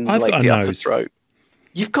heavily in I've got a the upper nose. throat.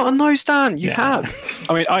 You've got a nose, Dan. You Yeah. have.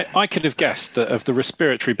 I mean, I could have guessed that of the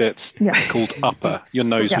respiratory bits Yeah. called upper, your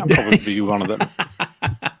nose Yeah. would probably be one of them.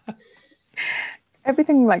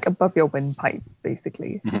 Everything like above your windpipe,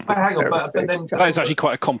 basically. But hang on, but then That is actually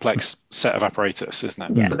quite a complex set of apparatus, isn't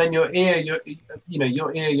it? Yeah. But then your ear, your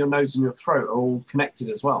ear, your nose, and your throat are all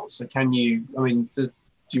connected as well. So can you? I mean, can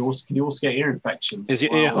you also get ear infections? Is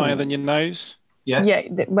your as ear well? higher than your nose? Yes. Yeah,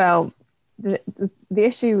 the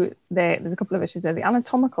issue there, there's a couple of issues there. The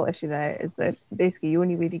anatomical issue there is that basically you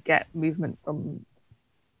only really get movement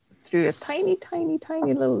through a tiny, tiny,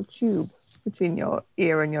 tiny little tube between your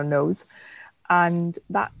ear and your nose. And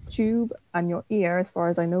that tube and your ear, as far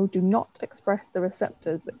as I know, do not express the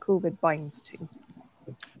receptors that COVID binds to.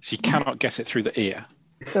 So you cannot get it through the ear.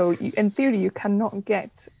 So in theory, you cannot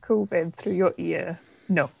get COVID through your ear.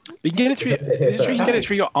 No, But you can get it through. You can get it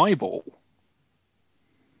through your eyeball.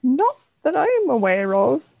 not that I'm aware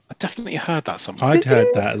of. I definitely heard that somewhere. I'd Did heard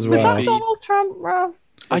you? that as Was well. that Donald Trump, Russ?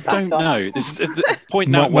 I Was that don't know. Donald This is Trump? the point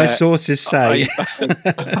My, now my where sources say.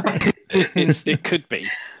 it could be.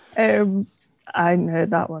 I hadn't heard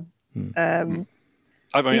that one. I mean,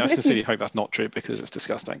 I Even if sincerely hope that's not true because it's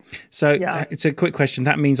disgusting. So Yeah. it's a quick question.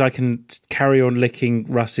 That means I can carry on licking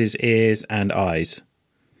Russ's ears and eyes.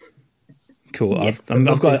 Cool. Yes.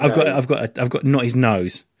 I've got not his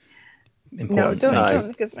nose. No, Important. don't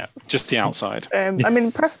lick his nose. Just the outside. I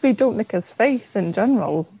mean, preferably don't lick his face in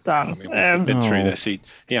general, Dan. I mean, we've been through Oh. this. He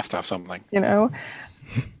has to have something. You know.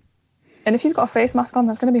 And if you've got a face mask on,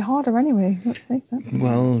 that's going to be harder anyway. Let's face it.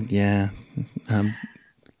 Well, yeah. Can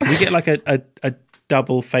we get like a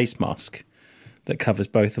double face mask that covers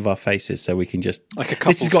both of our faces so we can just Like a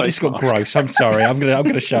this has got couple's face mask. gross. I'm sorry. I'm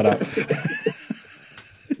gonna shut up.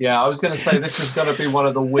 Yeah, I was going to say this is going to be one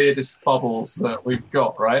of the weirdest bubbles that we've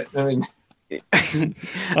got, right? I mean,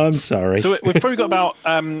 I'm sorry. So we've probably got about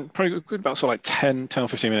sort of like 10 or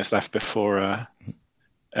 15 minutes left before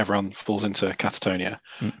everyone falls into catatonia.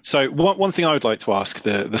 So one thing I would like to ask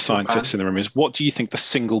the scientists in the room is, what do you think the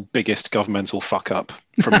single biggest governmental fuck up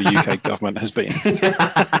from the UK government has been?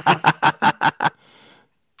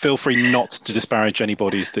 Feel free not to disparage any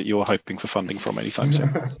bodies that you're hoping for funding from anytime soon.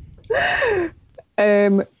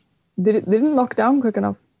 They didn't lock down quick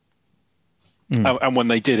enough. And when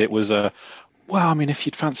they did, it was well, I mean, if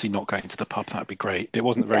you'd fancy not going to the pub, that'd be great. It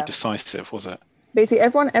wasn't very Yeah. decisive, was it? Basically,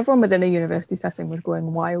 everyone within a university setting was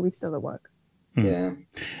going, "Why are we still at work?" Yeah.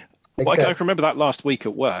 Well, I Except- can remember that last week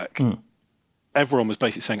at work. Everyone was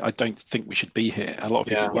basically saying, "I don't think we should be here." A lot of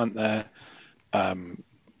people Yeah. weren't there.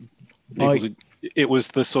 It was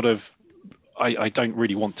the sort of, I don't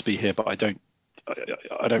really want to be here, but I don't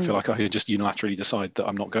feel like I could just unilaterally decide that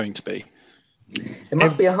I'm not going to be. It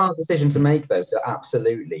must be a hard decision to make, though, to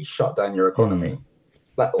absolutely shut down your economy.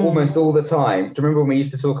 Like almost all the time. Do you remember when we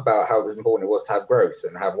used to talk about how important it was to have growth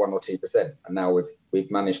and have 1 or 2%? And now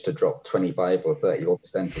we've managed to drop 25 or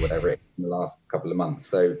 30% or whatever in the last couple of months.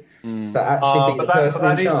 So to actually be the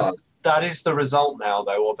person in charge. that is the result now,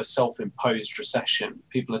 though, of a self-imposed recession.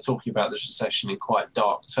 People are talking about this recession in quite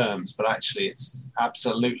dark terms, but actually it's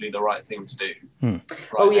absolutely the right thing to do.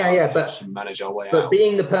 To manage our way out. But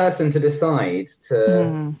being the person to decide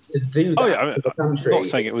to do that to the country... I'm not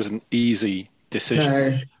saying it was an easy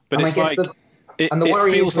decision, but and it's like... It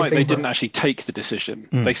feels like they didn't actually take the decision.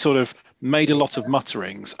 They sort of made a lot of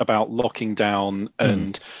mutterings about locking down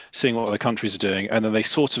and seeing what other countries are doing, and then they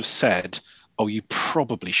sort of said, "Oh, you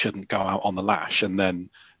probably shouldn't go out on the lash." And then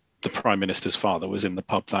the Prime Minister's father was in the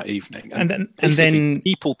pub that evening, and then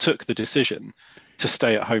people took the decision to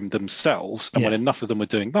stay at home themselves. And when enough of them were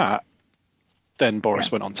doing that, then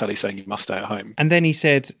Boris went on telly saying you must stay at home. And then he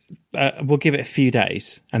said, "We'll give it a few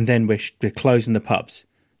days, and then we're closing the pubs."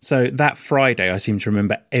 So that Friday, I seem to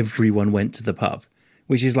remember everyone went to the pub,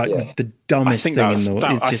 which is like the dumbest thing in the world.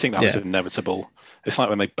 I think that was inevitable. It's like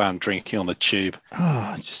when they banned drinking on the tube.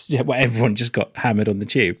 Oh, it's just everyone just got hammered on the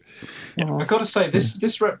tube. Yeah. I've got to say,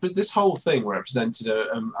 this whole thing represented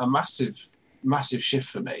a massive shift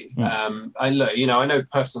for me. I know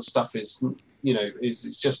personal stuff is I don't know,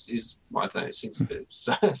 it seems a bit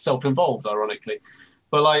self-involved, ironically,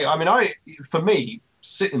 but for me,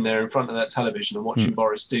 sitting there in front of that television and watching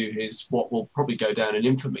Boris do his what will probably go down in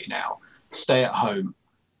infamy now, stay at home,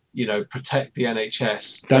 protect the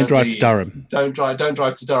NHS. Don't drive to Durham. Don't drive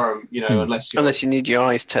to Durham, unless you need your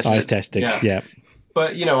eyes tested. Eyes testing, yeah.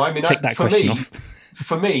 But take that question off.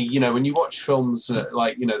 For me, when you watch films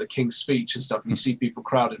like the King's Speech and stuff, and you see people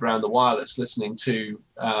crowded around the wireless listening to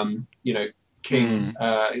the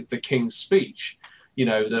King's Speech,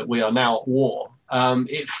 that we are now at war.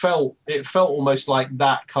 It felt almost like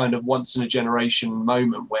that kind of once in a generation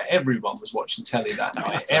moment where everyone was watching telly that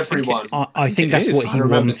night. I think that's what he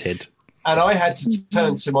wanted. And I had to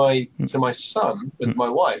turn to my son with my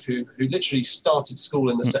wife, who literally started school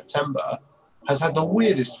in September, has had the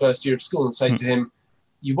weirdest first year of school, and say to him,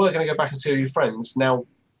 "You were going to go back and see all your friends. Now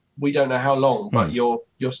we don't know how long, but you're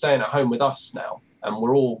staying at home with us now, and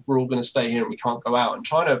we're all going to stay here, and we can't go out." And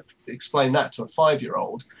trying to explain that to a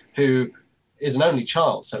 5-year-old who is an only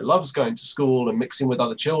child, so loves going to school and mixing with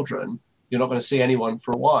other children. You're not going to see anyone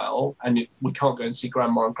for a while, and we can't go and see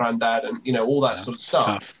grandma and granddad, and all that sort of stuff.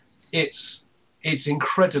 Tough. It's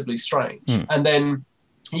incredibly strange. And then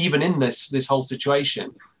even in this whole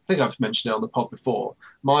situation, I think I've mentioned it on the pod before,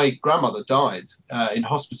 my grandmother died in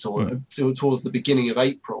hospital towards the beginning of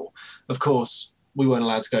April. Of course, we weren't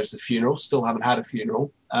allowed to go to the funeral, still haven't had a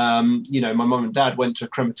funeral. My mum and dad went to a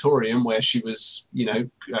crematorium where she was,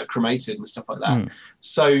 cremated and stuff like that.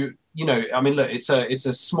 So, look, it's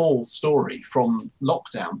a small story from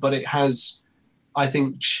lockdown, but it has, I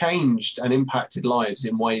think, changed and impacted lives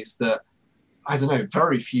in ways that, I don't know,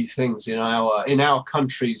 very few things in our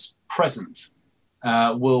country's present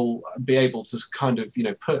will be able to kind of,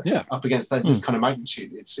 put up against this kind of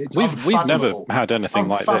magnitude. We've never had anything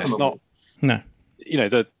like this. No.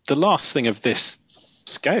 The last thing of this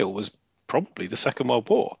scale was probably the Second World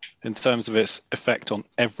War in terms of its effect on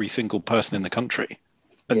every single person in the country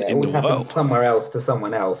and in the world. It happens somewhere else to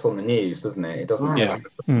someone else on the news, doesn't it? It doesn't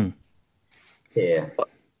happen here.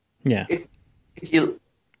 Yeah.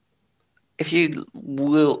 If you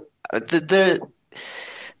will, the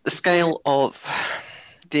scale of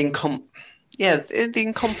the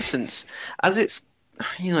incompetence, as it's,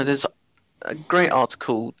 there's a great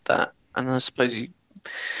article that, and I suppose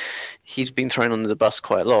he's been thrown under the bus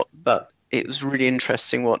quite a lot, but it was really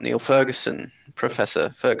interesting what Professor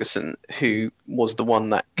Ferguson, who was the one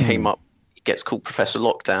that came up, gets called Professor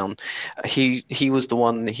Lockdown. He was the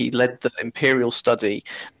one, he led the imperial study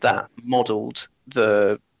that modelled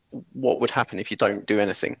what would happen if you don't do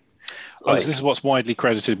anything. So this is what's widely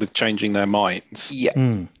credited with changing their minds.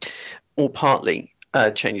 Yeah, or partly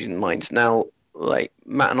changing minds. Now, like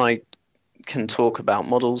Matt and I can talk about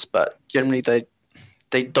models, but generally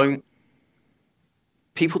they don't.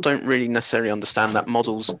 People don't really necessarily understand that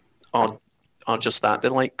models are just that.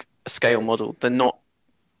 They're like a scale model. They're not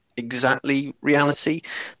exactly reality.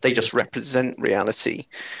 They just represent reality.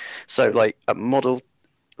 So, like a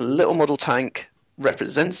little model tank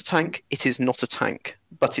represents a tank. It is not a tank,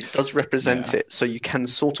 but it does represent it. So you can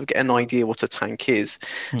sort of get an idea what a tank is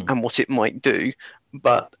and what it might do.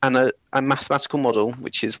 But a mathematical model,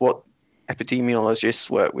 which is what epidemiologists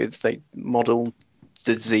work with, they model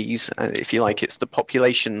disease, and if you like, it's the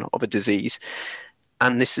population of a disease.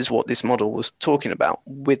 And this is what this model was talking about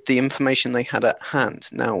with the information they had at hand.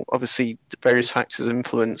 Now, obviously, the various factors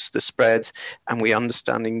influence the spread, and we're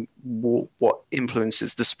understanding what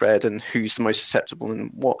influences the spread and who's the most susceptible and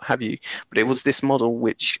what have you. But it was this model,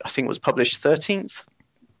 which I think was published 13th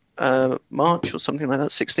March or something like that,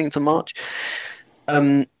 16th of March.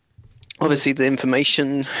 obviously the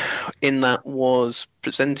information in that was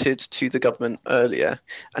presented to the government earlier,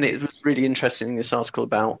 and it was really interesting in this article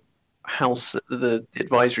about how the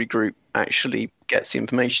advisory group actually gets the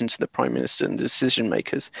information to the Prime Minister and the decision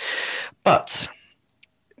makers. But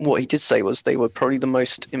what he did say was they were probably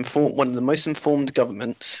one of the most informed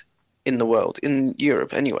governments in the world, in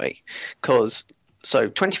Europe anyway, because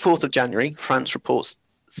 24th of January, France reports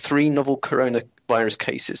 3 novel coronavirus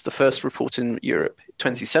cases, the first reported in Europe.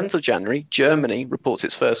 27th of January, Germany reports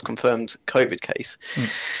its first confirmed COVID case.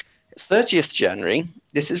 30th January,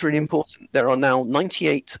 this is really important, there are now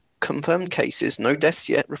 98 confirmed cases, no deaths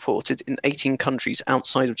yet reported in 18 countries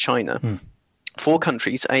outside of China. 4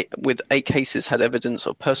 countries with 8 cases had evidence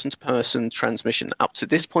of person-to-person transmission. Up to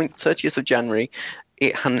this point, 30th of January,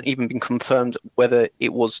 it hadn't even been confirmed whether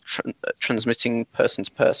it was transmitting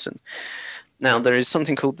person-to-person. Now, there is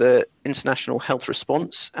something called the International Health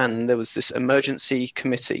Response, and there was this emergency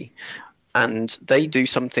committee, and they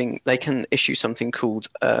can issue something called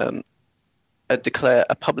declare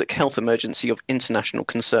a public health emergency of international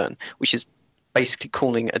concern, which is basically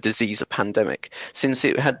calling a disease a pandemic. Since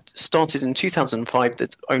it had started in 2005,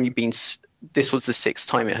 this was the 6th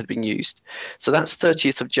time it had been used. So that's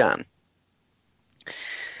 30th of Jan.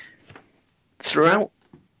 Throughout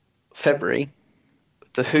February,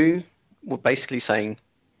 the WHO were basically saying,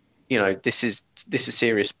 this is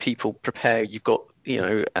serious. People prepare. You've got,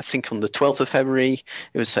 I think on the 12th of February,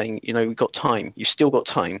 it was saying, we've got time. You've still got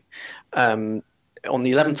time. On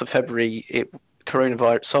the 11th of February,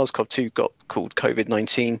 coronavirus SARS-CoV-2 got called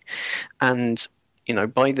COVID-19, and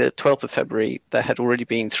by the 12th of February, there had already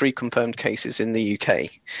been 3 confirmed cases in the UK.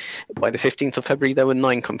 By the 15th of February, there were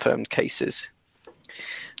 9 confirmed cases,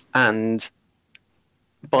 and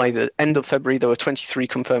by the end of February, there were 23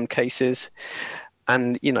 confirmed cases,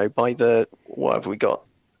 and by the what have we got?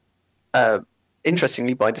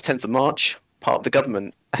 Interestingly, by the 10th of March, part of the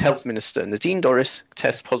government, a health minister, Nadine Dorries,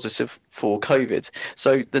 tests positive for COVID.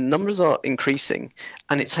 So the numbers are increasing,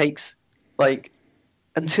 and it takes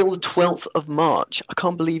until the 12th of March. I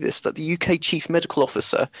can't believe this, that the UK chief medical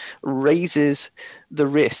officer raises the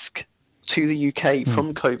risk to the UK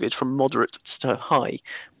from COVID from moderate to high.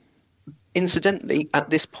 Incidentally, at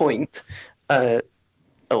this point,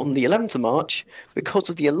 on the 11th of March, because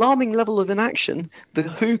of the alarming level of inaction, the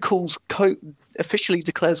WHO officially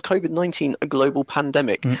declares COVID-19 a global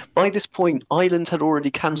pandemic. By this point, Ireland had already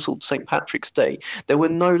cancelled St. Patrick's Day. There were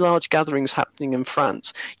no large gatherings happening in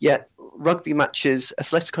France, yet rugby matches,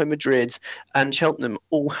 Atletico Madrid and Cheltenham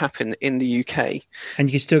all happen in the UK. And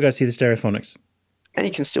you can still go see the Stereophonics. And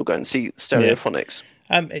you can still go and see Stereophonics.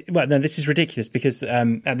 Well, no, this is ridiculous because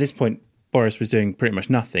at this point, Boris was doing pretty much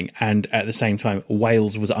nothing, and at the same time,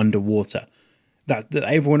 Wales was underwater. That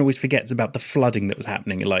everyone always forgets about the flooding that was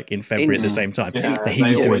happening, in February at the same time. Yeah, that he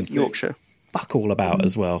was doing Yorkshire fuck all about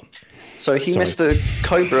as well. So he missed the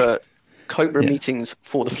Cobra meetings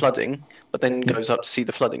for the flooding, but then goes up to see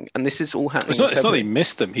the flooding, and this is all happening. It's not that he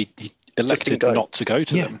missed them; he elected not to go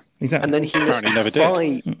to them. Exactly. And then he Apparently never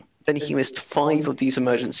did. Then he missed 5 of these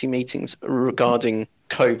emergency meetings regarding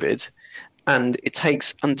COVID, and it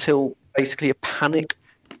takes until basically a panic,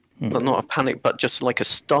 well, not a panic, but just like a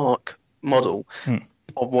stark model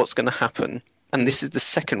of what's going to happen. And this is the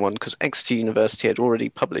second one, because Exeter University had already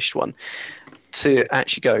published one, to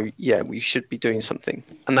actually go, we should be doing something.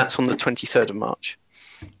 And that's on the 23rd of March.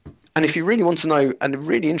 And if you really want to know, and a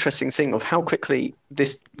really interesting thing of how quickly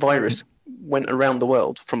this virus went around the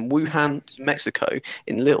world, from Wuhan to Mexico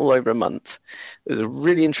in little over a month, there's a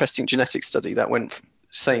really interesting genetic study that went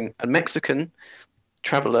saying a Mexican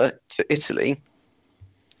traveller to Italy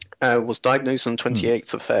was diagnosed on the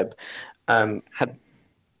 28th of Feb, had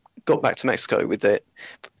got back to Mexico with it,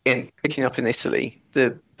 picking up in Italy.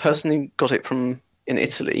 The person who got it from in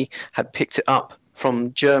Italy had picked it up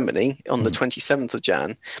from Germany on the 27th of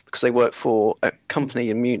Jan, because they work for a company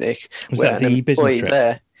in Munich. Was that the business trip?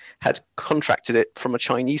 There had contracted it from a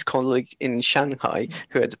Chinese colleague in Shanghai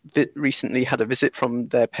who had recently had a visit from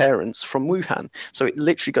their parents from Wuhan. So it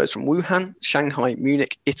literally goes from Wuhan, Shanghai,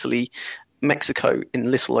 Munich, Italy, Mexico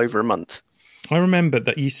in little over a month. I remember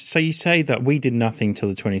that you say that we did nothing till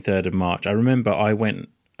the 23rd of March. I remember I went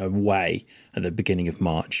away at the beginning of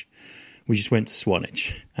March. We just went to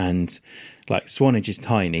Swanage, and Swanage is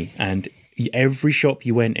tiny, and every shop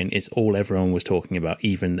you went in is all everyone was talking about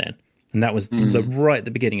even then. And that was right at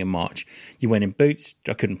the beginning of March. You went in Boots.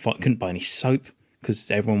 I couldn't buy any soap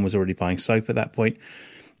because everyone was already buying soap at that point.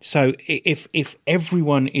 So if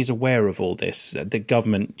everyone is aware of all this, the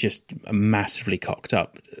government just massively cocked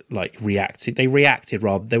up, reacted. They were reactive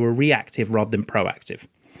rather than proactive.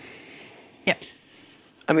 Yeah.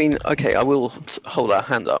 I mean, okay, I will hold our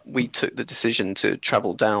hand up. We took the decision to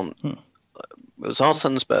travel down. It was our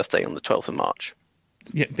son's birthday on the 12th of March.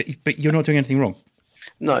 Yeah, but you're not doing anything wrong.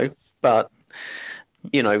 No, but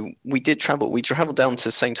we did travel. We travelled down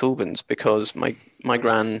to St Albans because my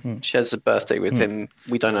gran shares a birthday with him.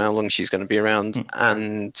 We don't know how long she's going to be around,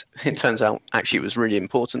 and it turns out actually it was really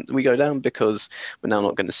important that we go down because we're now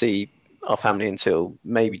not going to see our family until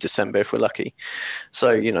maybe December if we're lucky.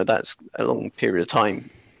 So that's a long period of time,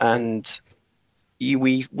 and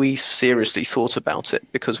we seriously thought about it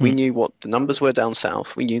because we knew what the numbers were down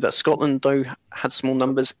south. We knew that Scotland, though, had small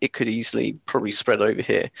numbers. It could easily probably spread over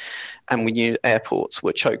here. And we knew airports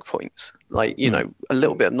were choke points. Like, a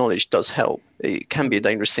little bit of knowledge does help. It can be a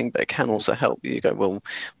dangerous thing, but it can also help. You go, well,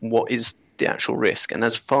 what is the actual risk? And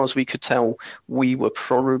as far as we could tell, we were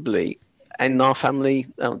probably, in our family,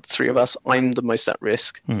 three of us, I'm the most at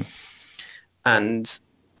risk. And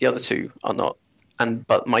the other two are not.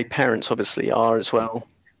 But my parents obviously are as well,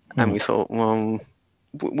 and we thought, well,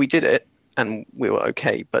 we did it, and we were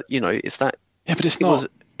okay. But it's that. Yeah, but it's not.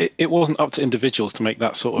 It wasn't up to individuals to make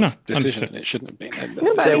that sort of decision. 100%. It shouldn't have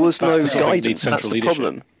been. There was no guidance. That's the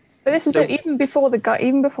problem. But this was even before like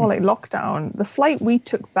lockdown. The flight we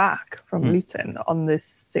took back from Luton on the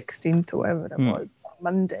 16th or whatever it was,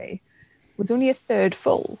 Monday, was only a third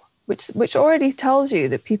full, which already tells you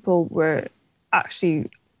that people were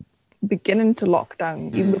actually beginning to lock down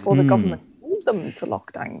even before the government told them to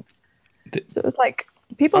lock down. So it was like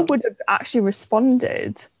people would have actually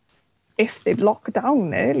responded if they'd locked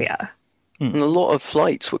down earlier. And a lot of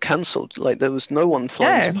flights were cancelled. Like there was no one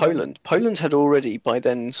flying to Poland. Poland had already by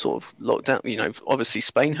then sort of locked down. Obviously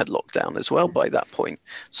Spain had locked down as well by that point.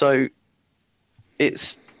 So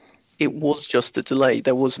it was just a delay.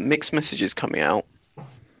 There was mixed messages coming out,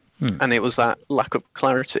 and it was that lack of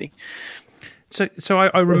clarity. So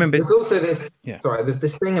I remember. There's also this. Yeah. Sorry, there's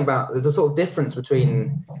this thing about there's a sort of difference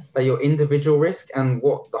between your individual risk and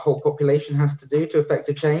what the whole population has to do to affect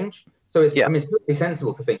a change. So it's it's perfectly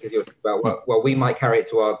sensible to think, as you're talking about, well, we might carry it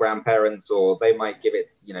to our grandparents, or they might give it,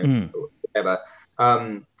 whatever.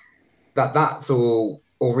 That's all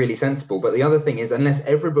really sensible. But the other thing is, unless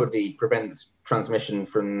everybody prevents transmission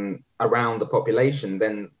from around the population,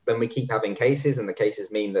 then we keep having cases, and the cases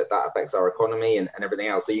mean that affects our economy and everything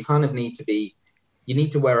else. So you kind of need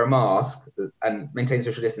to wear a mask and maintain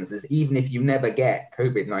social distances, even if you never get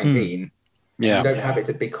COVID-19. You don't have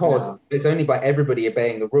it because it's only by everybody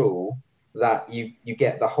obeying the rule that you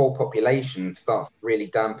get the whole population starts to really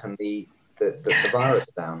dampen the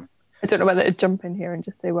virus down. I don't know whether to jump in here and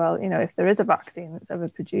just say, well, if there is a vaccine that's ever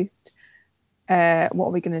produced, what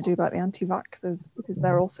are we going to do about the anti-vaxxers? Because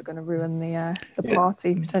they're also going to ruin the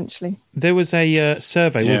party, potentially. There was a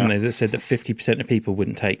survey, wasn't there, that said that 50% of people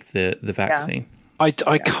wouldn't take the vaccine. I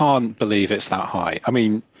can't believe it's that high. I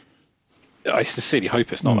mean, I sincerely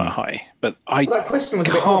hope it's not that high, but that question was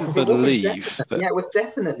can't believe that. Yeah, it was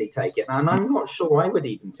definitely take it, and I'm not sure I would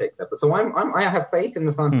even take that. But so I have faith in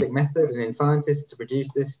the scientific method and in scientists to produce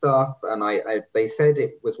this stuff, and they said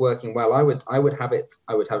it was working well. I would have it.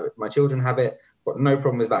 I would have it. My children have it. Got no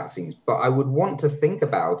problem with vaccines, but I would want to think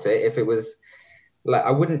about it if it was. Like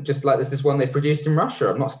I wouldn't just like there's this one they produced in Russia.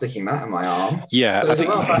 I'm not sticking that in my arm. Yeah, so I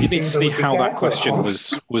think you need to see how that question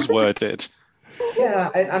was worded. Yeah,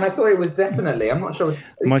 and I thought it was definitely. I'm not sure.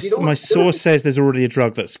 My source says there's already a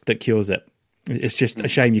drug that cures it. It's just a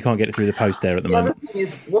shame you can't get it through the post there at the moment. The thing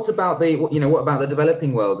is, what about the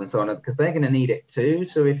developing world and so on? Because they're going to need it too.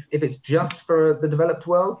 So if it's just for the developed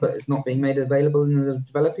world, but it's not being made available in the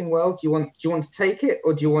developing world, do you want to take it,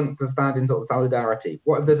 or do you want to stand in sort of solidarity?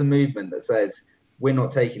 What if there's a movement that says we're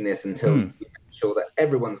not taking this until we make sure that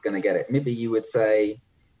everyone's going to get it? Maybe you would say,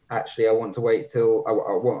 actually, I want to wait till I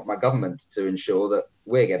want my government to ensure that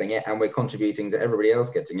we're getting it and we're contributing to everybody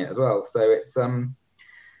else getting it as well. So it's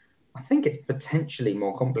I think it's potentially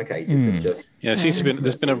more complicated than just. Yeah, it seems to be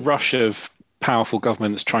there's been a rush of powerful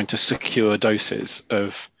governments trying to secure doses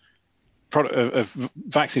of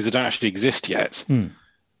vaccines that don't actually exist yet.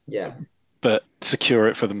 Yeah, but secure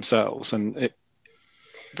it for themselves, and it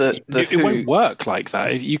won't work like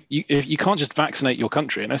that. If you can't just vaccinate your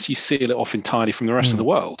country unless you seal it off entirely from the rest of the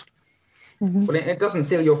world. Well, it doesn't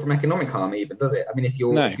seal you off from economic harm even, does it? I mean, if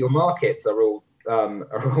your markets are all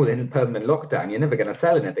in permanent lockdown, you're never going to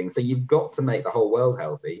sell anything. So you've got to make the whole world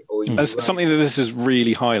healthy. Something that this has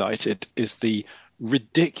really highlighted is the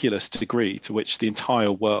ridiculous degree to which the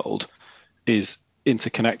entire world is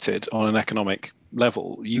interconnected on an economic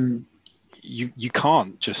level. You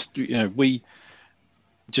can't just the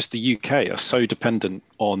UK are so dependent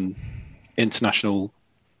on international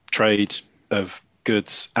trade of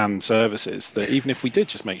goods and services, that even if we did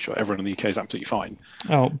just make sure everyone in the UK is absolutely fine,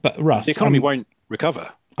 Oh, but Russ, the economy won't recover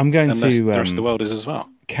I'm going unless to the rest of the world is as well.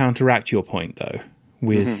 counteract your point, though,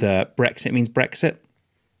 with Brexit means Brexit.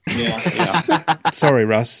 Yeah. Sorry,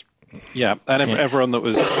 Russ. Yeah, and everyone that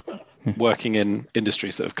was working in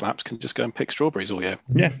industries that have collapsed can just go and pick strawberries all year.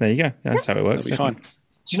 Yeah, there you go. That's how it works. That'll be fine.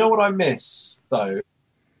 Do you know what I miss though?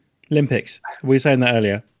 Olympics. We were saying that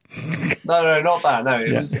earlier. No, not that. No,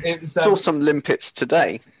 it was. Saw some limpets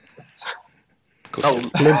today.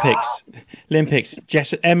 Olympics.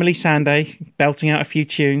 Emily Sandé belting out a few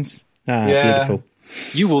tunes. Beautiful.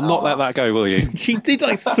 You will not let that go, will you? She did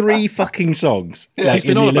like 3 fucking songs. He's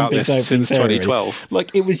been on about this since 2012.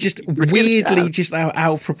 Like, it was just weirdly just out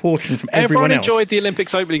of proportion from everyone else. Enjoyed the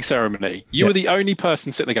Olympics opening ceremony. You were the only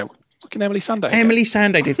person sitting there going, fucking Emily Sandé. Emily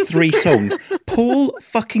Sandé did 3 songs. Paul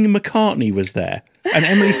fucking McCartney was there. And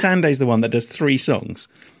Emily Sandé's the one that does 3 songs.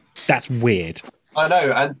 That's weird. I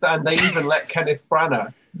know, and they even let Kenneth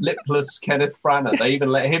Branagh, lipless Kenneth Branagh, they even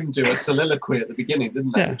let him do a soliloquy at the beginning,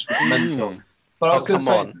 didn't they? Yeah. Which was mental. But I was going to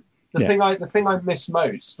say, on. the thing I miss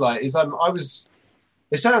most, like, is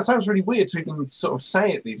it sounds really weird to even sort of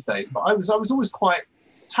say it these days, but I was always quite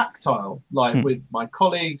tactile, like with my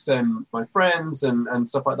colleagues and my friends and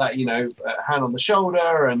stuff like that, you know, hand on the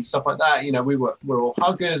shoulder and stuff like that. You know, we're all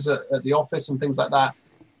huggers at the office and things like that.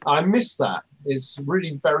 I miss that. It's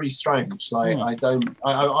really very strange. Like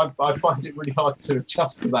I find it really hard to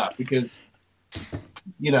adjust to that because,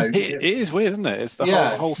 you know, it is weird, isn't it? It's the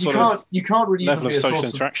whole sort you can't really level be of a social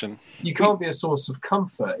source interaction. You can't be a source of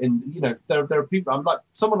comfort in, you know, there are people. I'm like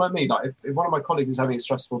someone like me. Like if one of my colleagues is having a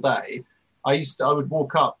stressful day, I would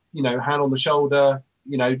walk up, you know, hand on the shoulder,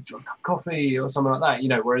 you know, drink a cup of coffee or something like that, you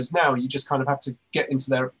know. Whereas now you just kind of have to get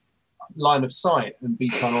into their line of sight and be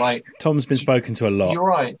kind of like, Tom's been spoken to a lot. You're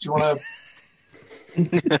right. Do you want to?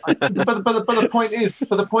 but the point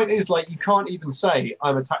is, like, you can't even say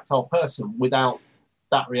I'm a tactile person without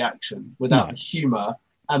that reaction, without the humour,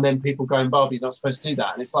 and then people going, Barbie, you're not supposed to do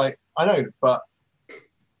that. And it's like, I know, but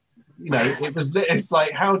you know, it's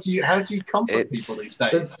like, how do you comfort people these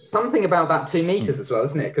days? There's something about that 2 meters as well,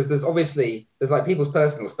 isn't it? Because there's like people's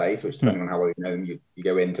personal space, which depending on how well you know them, you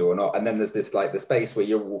go into or not. And then there's this, like, the space where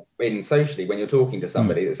you're in socially when you're talking to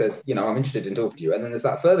somebody that says, you know, I'm interested in talking to you. And then there's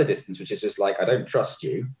that further distance, which is just like, I don't trust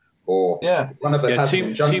you. Or one of us has an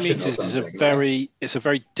injunction. 2 meters is a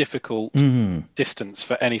very difficult distance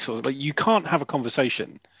for any sort of, like, you can't have a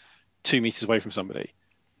conversation 2 meters away from somebody.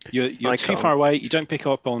 You're too far away. You don't pick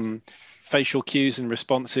up on facial cues and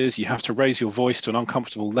responses. You have to raise your voice to an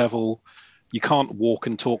uncomfortable level. You can't walk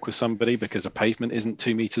and talk with somebody because a pavement isn't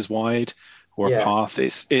 2 meters wide or a path.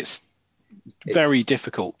 It's very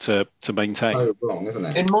difficult to maintain. So wrong, isn't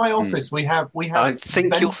it? In my office, we have I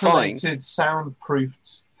think you'll find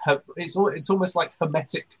soundproofed. It's almost like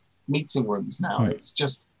hermetic meeting rooms now.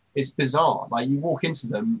 It's bizarre. Like, you walk into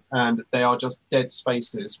them and they are just dead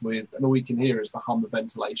spaces and all you can hear is the hum of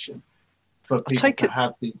ventilation for people to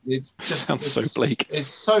have these. It's just sounds so bleak. It's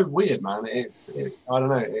so weird, man. I don't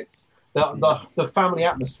know. It's the family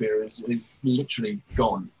atmosphere is literally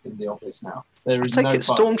gone in the office now. There is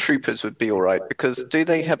Stormtroopers would be all right because do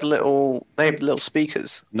they have little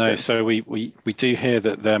speakers? No, so we do hear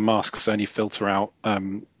that their masks only filter out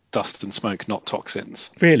dust and smoke, not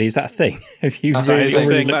toxins. Really? Is that a thing? Have you That's really a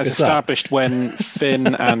thing that's this up? established when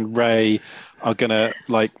Finn and Rey are going to,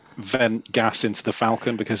 like, vent gas into the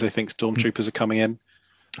Falcon because they think stormtroopers are coming in.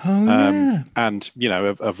 Oh, yeah. And, you know,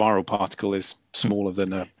 a viral particle is smaller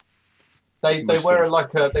than a... They wear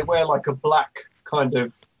like a black kind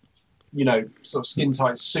of, you know, sort of skin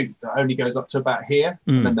tight suit that only goes up to about here,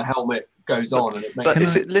 and then the helmet goes on, and it makes. But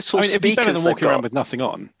is it little speakers? It'd be better than walking around with nothing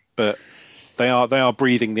on, but they are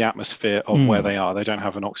breathing the atmosphere of where they are. They don't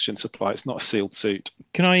have an oxygen supply. It's not a sealed suit.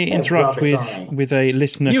 Can I interrupt with a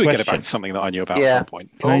listener question? You would get back to something that I knew about at some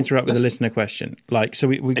point. Can I interrupt with a listener question? Like, so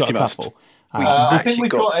we've got a couple. I think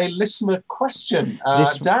we've got a listener question.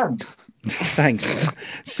 Dan. Thanks.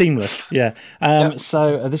 Seamless. Yeah.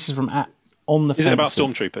 So this is from On the Fence. Is it about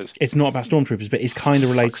stormtroopers? It's not about stormtroopers, but it's kind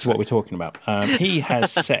of related to what we're talking about. He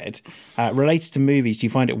has said, related to movies, do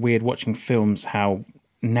you find it weird watching films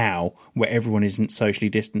now where everyone isn't socially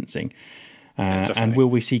distancing? And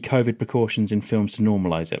will we see COVID precautions in films to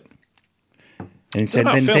normalise it? And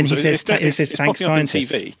then he says, thanks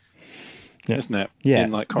scientists. TV, isn't it? Yeah.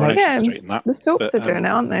 In, like, Coronation Street and that. The soaps are doing it,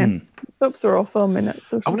 aren't they? The soaps are all filming it.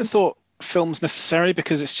 So I would have thought films necessarily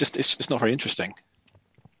because it's just not very interesting.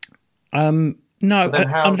 No,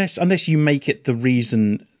 unless you make it the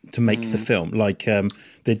reason to make the film, like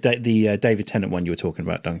the David Tennant one you were talking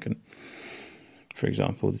about, Duncan. for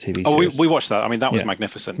example, the TV Oh, series. we watched that. I mean, that was Yeah.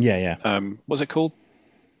 magnificent. Yeah. What was it called?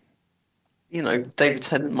 You know, David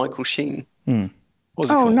Tennant and Michael Sheen. What was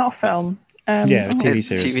it Oh, called? not a film. Yeah, the TV It's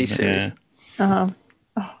the series. TV isn't it? series. Yeah.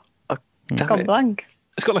 Damn Gone it. blank.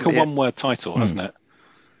 It's got like a Yeah. one-word title, hasn't it?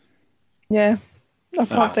 Yeah. I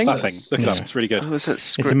can't think. That thing. Look it up. Yeah. It's really good. It was a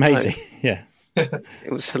script, It's amazing. Yeah.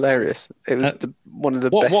 It was hilarious. It was one of the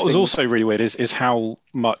What best. was things. also really weird is how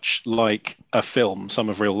much like a film some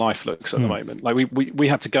of real life looks at the moment. Like we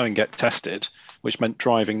had to go and get tested, which meant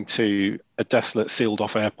driving to a desolate, sealed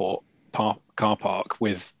off airport car park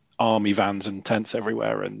with army vans and tents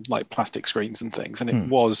everywhere and like plastic screens and things. And it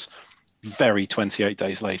was very 28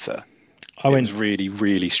 days later. It was really,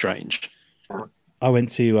 really strange. I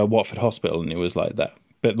went to Watford Hospital and it was like that,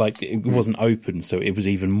 but like it wasn't open, so it was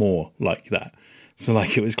even more like that. So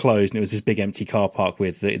like it was closed and it was this big empty car park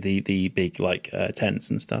with the big like tents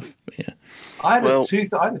and stuff. But yeah, I had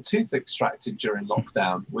a tooth extracted during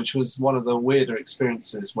lockdown, which was one of the weirder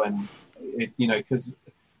experiences when it, you know, because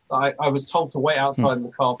I was told to wait outside in the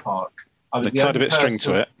car park. I was They tied a bit of string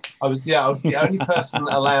to it. I was the only person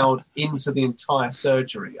allowed into the entire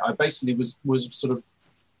surgery. I basically was sort of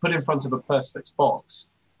put in front of a Perspex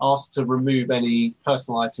box, asked to remove any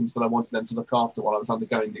personal items that I wanted them to look after while I was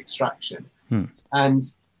undergoing the extraction. And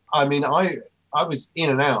I mean, I was in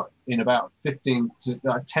and out in about 10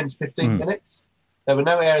 to 15 minutes. There were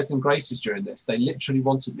no airs and graces during this. They literally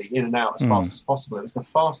wanted me in and out as fast as possible. It was the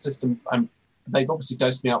fastest, and they've obviously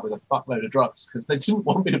dosed me up with a fuckload of drugs because they didn't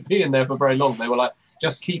want me to be in there for very long. They were like,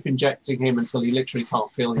 just keep injecting him until he literally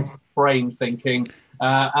can't feel his brain thinking.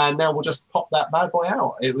 And now we'll just pop that bad boy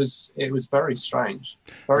out. It was very strange,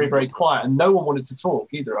 very, very quiet. And no one wanted to talk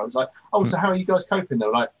either. I was like, oh, so how are you guys coping? They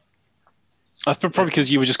were like, That's probably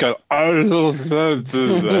because you would just go, oh, and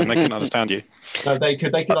they couldn't understand you. no, they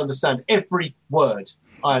could understand every word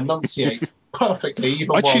I enunciate perfectly,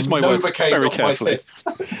 even I while choose my words Novocaine very on my carefully.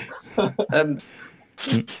 tip.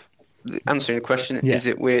 Answering the question, Yeah. is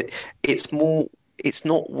it weird? It's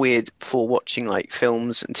not weird for watching like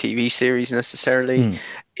films and TV series necessarily.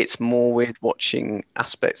 It's more weird watching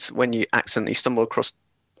aspects when you accidentally stumble across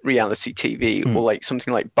reality TV or like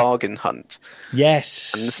something like Bargain Hunt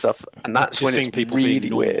yes, and stuff, and that's Just when seeing it's people being really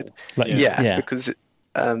normal. weird. Like, Yeah, because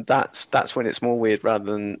that's when it's more weird rather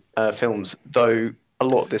than films. Though a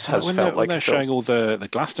lot of this has when felt they're, when like they're a film. showing all the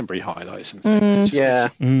Glastonbury highlights and things, it just Yeah,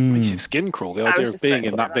 makes your skin crawl. The I idea was of just being going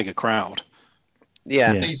in to that say big a crowd.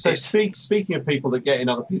 yeah. Yeah. So It's- speaking of people that get in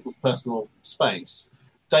other people's personal space,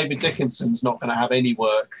 David Dickinson's not going to have any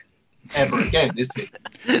work ever again, is he?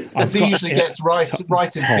 Because he usually gets right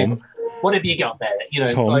into Tom. people. What have you got there? You know,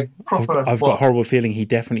 it's Tom, like proper. I've got a horrible feeling he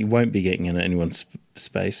definitely won't be getting in anyone's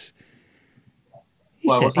space. He's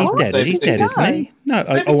Well, dead. what's He's that? dead. David He's dead, isn't he? No. Have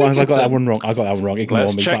I got Dickinson. that one wrong? I got that one wrong. Ignore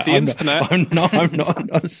Let's me. check but the internet. I'm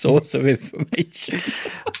not a source of information.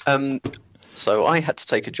 So I had to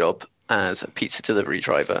take a job as a pizza delivery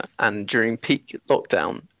driver, and during peak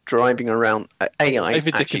lockdown, driving around AI.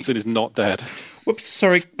 David actually, Dickinson is not dead. Whoops.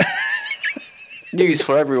 Sorry. news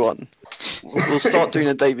for everyone. We'll start doing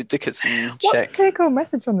a David Dickinson What's check. the take-home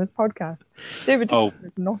message on this podcast? David Dickinson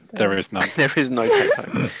is not dead. There is none. There is no take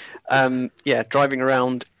home. Yeah, driving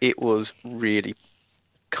around, it was really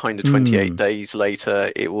kind of 28 days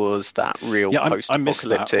later. It was that real Yeah, I missed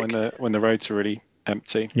that post-apocalyptic. when the roads are really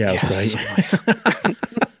empty. Yeah, it was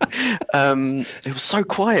great. It was so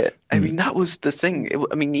quiet. I mean, that was the thing.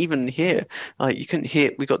 I mean, even here, like you couldn't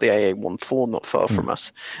hear. We got the AA-14 not far from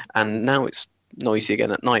us, and now it's noisy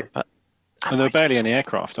again at night. But And there were barely any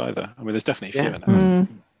aircraft either. I mean, there's definitely a few Yeah. in it.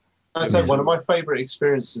 I say one of my favourite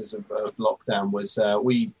experiences of lockdown was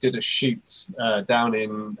we did a shoot down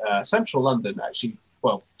in central London, actually.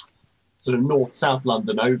 Well, sort of north-south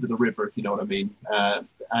London, over the river, if you know what I mean.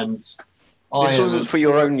 And this I wasn't for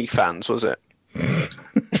your OnlyFans, was it?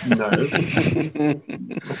 no,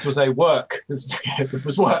 this was a work. It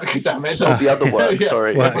was work. Damn it! Oh, the other work. Yeah.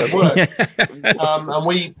 Sorry. Well, it was work. And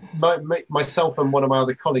we, myself and one of my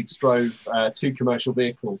other colleagues, drove 2 commercial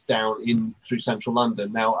vehicles down in through central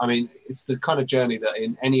London. Now, I mean, it's the kind of journey that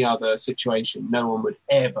in any other situation no one would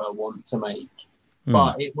ever want to make.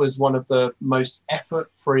 But it was one of the most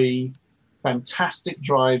effort-free, fantastic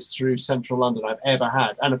drives through central London I've ever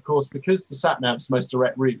had. And of course, because the sat-nav's most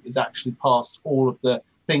direct route is actually past all of the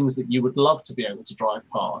things that you would love to be able to drive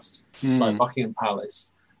past, like Buckingham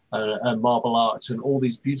Palace and Marble Arch and all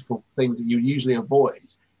these beautiful things that you usually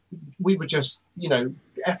avoid, we were just,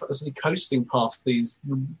 effortlessly coasting past these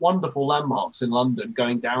wonderful landmarks in London,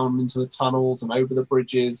 going down into the tunnels and over the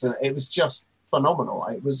bridges. And it was just phenomenal.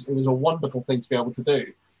 It was a wonderful thing to be able to do.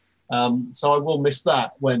 So I will miss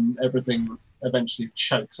that when everything eventually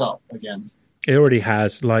chokes up again. It already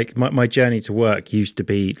has. Like my journey to work used to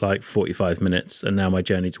be like 45 minutes, and now my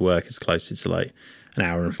journey to work is closer to like an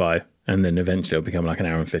hour and 5, and then eventually it'll become like an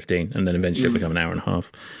hour and 15, and then eventually it'll become an hour and a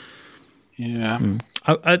half. Yeah. We've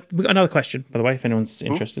got another question, by the way, if anyone's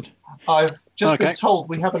interested. I've just been told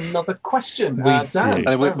we have another question.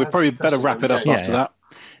 Dan, we probably better wrap it up after that.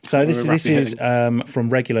 So this is from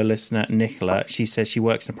regular listener Nicola. She says she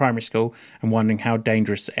works in a primary school and wondering how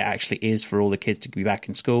dangerous it actually is for all the kids to be back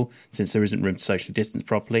in school since there isn't room to socially distance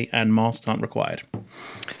properly and masks aren't required.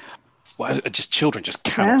 Well, children just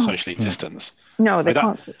cannot socially distance. No, they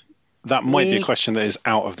can't. That might be a question that is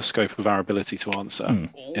out of the scope of our ability to answer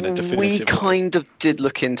in a definitive We way. kind of did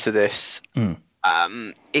look into this.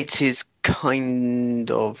 It is kind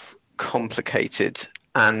of complicated,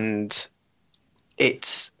 and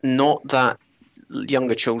it's not that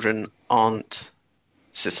younger children aren't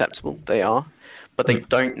susceptible. They are, but they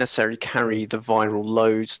don't necessarily carry the viral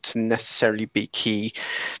loads to necessarily be key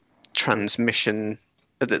transmission.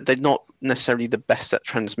 They're not necessarily the best at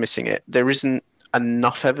transmitting it. There isn't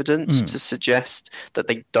enough evidence to suggest that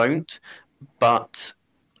they don't, but,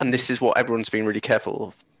 and this is what everyone's been really careful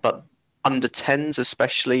of, but under 10s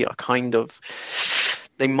especially are kind of,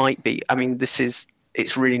 they might be. I mean, it's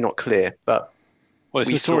really not clear, but well,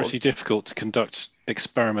 it's notoriously difficult to conduct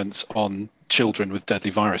experiments on children with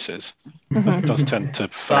deadly viruses. It does tend to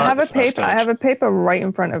fail. I have a paper right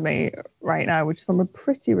in front of me right now, which is from a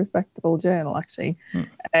pretty respectable journal, actually,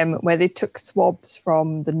 where they took swabs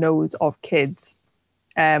from the nose of kids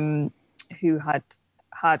who had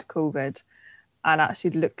COVID and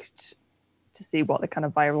actually looked to see what the kind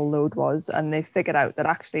of viral load was. And they figured out that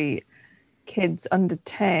actually kids under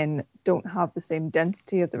 10 don't have the same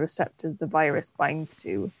density of the receptors the virus binds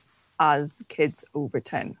to as kids over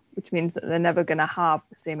 10, which means that they're never going to have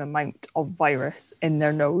the same amount of virus in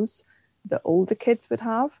their nose that older kids would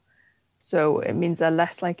have. So it means they're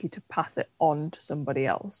less likely to pass it on to somebody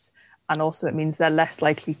else. And also it means they're less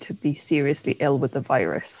likely to be seriously ill with the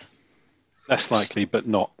virus. Less likely, but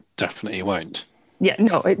not definitely won't. Yeah,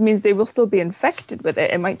 no, it means they will still be infected with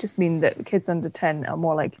it. It might just mean that kids under 10 are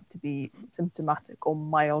more likely to be symptomatic or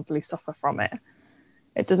mildly suffer from it.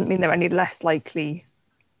 It doesn't mean they're any less likely,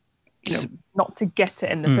 not to get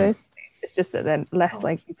it in the first place. It's just that they're less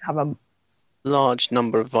likely to have a large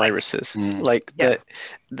number of viruses. The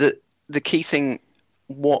key thing,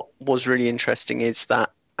 what was really interesting is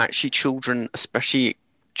that actually children, especially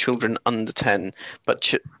children under 10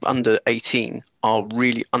 but under 18, are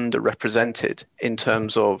really underrepresented in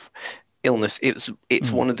terms of illness.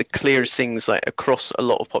 It's one of the clearest things, like across a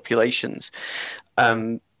lot of populations.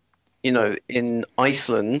 In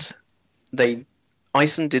Iceland did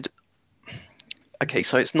okay,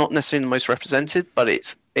 so it's not necessarily the most represented, but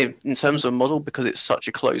it's in terms of a model, because it's such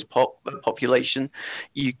a closed population,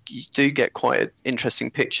 you do get quite an interesting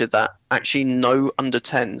picture that actually no under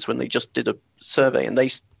 10s, when they just did a survey and they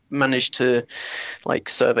managed to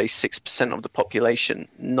survey 6% of the population,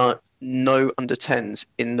 no under 10s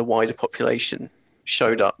in the wider population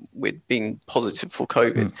showed up with being positive for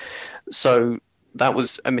COVID. So that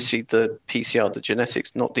was admittedly the PCR, the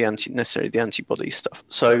genetics, not necessarily the antibody stuff.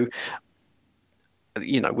 So,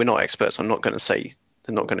 we're not experts. I'm not going to say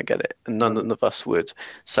they're not going to get it, and none of us would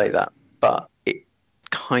say that. But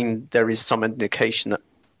there is some indication that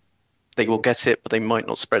they will get it, but they might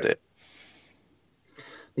not spread it.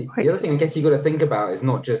 The other thing I guess you've got to think about is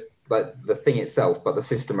not just like the thing itself, but the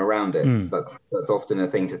system around it. That's often a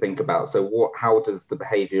thing to think about. So how does the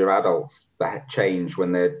behaviour of adults change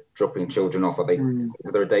when they're dropping children off?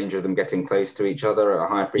 Is there a danger of them getting close to each other at a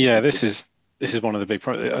higher frequency? Yeah, this is one of the big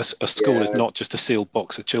problems. A school is not just a sealed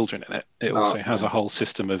box of children in it. It also has a whole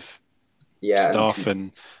system of staff,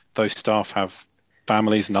 and those staff have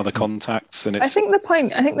families and other contacts. And I think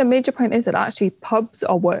the major point is that actually pubs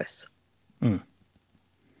are worse.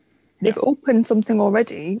 They've opened something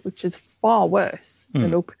already, which is far worse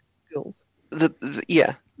than opening schools.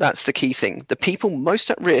 That's the key thing. The people most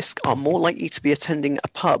at risk are more likely to be attending a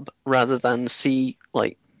pub rather than see,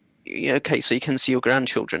 okay, so you can see your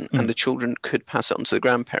grandchildren and the children could pass it on to the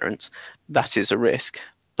grandparents. That is a risk.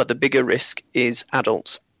 But the bigger risk is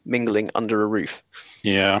adults mingling under a roof.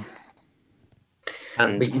 Yeah.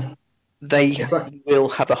 And they will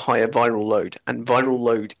have a higher viral load. And viral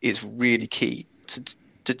load is really key to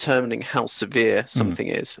determining how severe something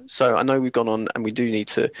is. So I know we've gone on and we do need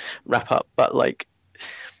to wrap up, but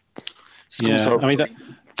schools are... I mean,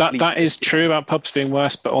 that is true about pubs being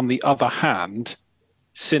worse, but on the other hand,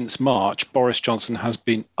 since March, Boris Johnson has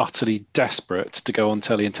been utterly desperate to go on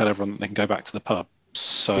telly and tell everyone that they can go back to the pub.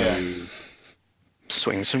 So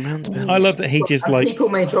swings and roundabouts. I love that he just people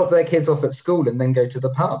may drop their kids off at school and then go to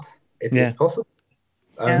the pub. It's possible.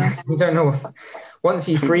 You don't know. Once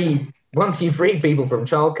you free people from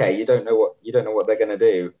childcare, you don't know what they're going to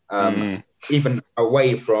do. Even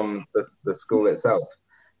away from the school itself.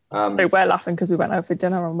 So we're laughing because we went out for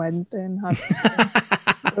dinner on Wednesday and had.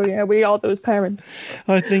 So yeah, we are those parents.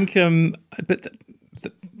 I think, but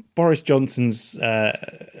Boris Johnson's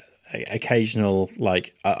occasional,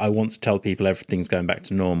 like, I want to tell people everything's going back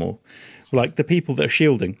to normal. Like the people that are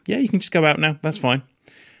shielding, yeah, you can just go out now. That's fine.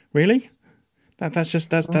 Really?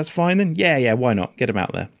 That's fine then. Yeah. Why not? Get them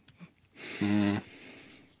out there.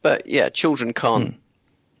 But yeah, children can't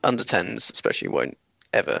under 10s, especially, won't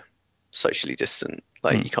ever socially distant.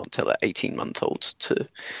 Like you can't tell an 18-month-old to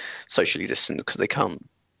socially distant because they can't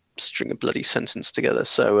string a bloody sentence together.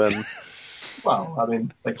 So, well, I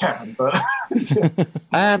mean, they can, but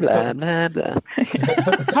blah blah blah blah.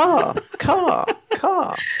 car.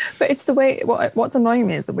 But it's the way. What's annoying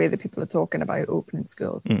me is the way that people are talking about opening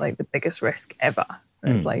schools. It's like the biggest risk ever.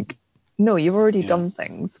 It's like, no, you've already done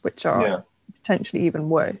things which are potentially even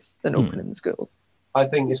worse than opening the schools. I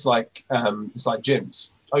think it's like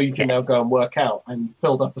gyms. Oh, you can now go and work out and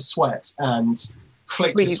build up a sweat and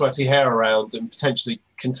flick your sweaty hair around and potentially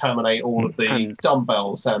contaminate all of the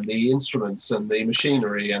dumbbells and the instruments and the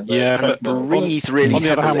machinery and the breathe really. On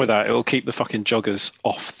the other hand, with that, it will keep the fucking joggers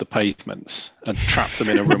off the pavements and trap them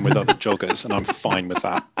in a room with other joggers, and I'm fine with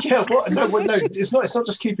that. Yeah, no, it's not. It's not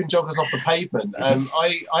just keeping joggers off the pavement.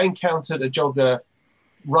 I encountered a jogger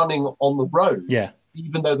running on the road,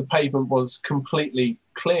 even though the pavement was completely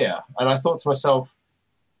clear, and I thought to myself,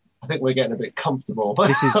 I think we're getting a bit comfortable.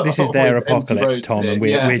 This is their apocalypse, Tom, and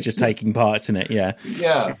we're just taking parts in it. Yeah,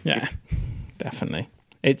 definitely.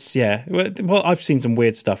 It's Well, I've seen some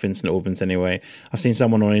weird stuff in St Albans anyway. I've seen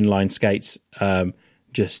someone on inline skates,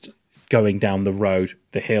 just going down the road,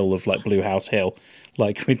 the hill of like Blue House Hill,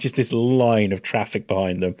 like with just this line of traffic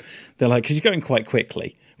behind them. They're like, because he's going quite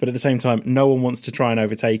quickly, but at the same time, no one wants to try and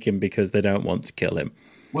overtake him because they don't want to kill him.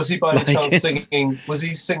 Was he by any chance singing? Was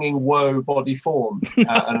he singing "Woe Body Form"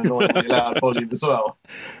 at an annoyingly loud volume as well?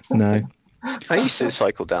 No. I used to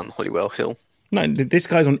cycle down Holywell Hill. No, this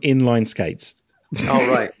guy's on inline skates. Oh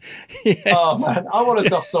right. Yes. Oh man, I want to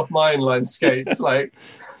dust off my inline skates. Like,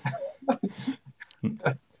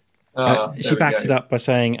 she backs it up by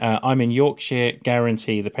saying, "I'm in Yorkshire.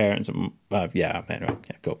 Guarantee the parents." Cool.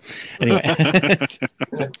 Anyway,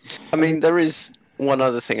 I mean, there is one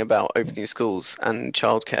other thing about opening schools and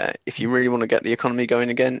childcare. If you really want to get the economy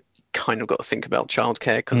going again, you kind of got to think about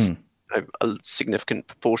childcare because a significant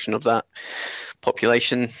proportion of that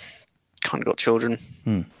population kind of got children,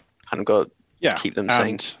 kind of got to keep them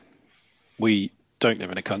sane. We don't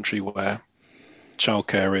live in a country where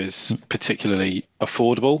childcare is particularly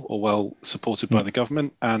affordable or well supported by the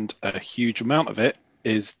government, and a huge amount of it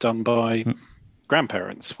is done by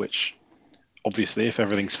grandparents, which obviously, if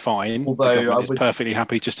everything's fine, the government is perfectly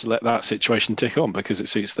happy just to let that situation tick on because it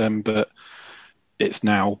suits them, but it's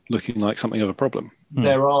now looking like something of a problem.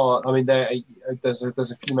 There's a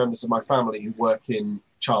few members of my family who work in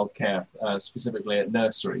childcare, specifically at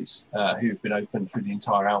nurseries, who've been open through the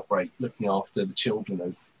entire outbreak, looking after the children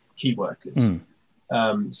of key workers.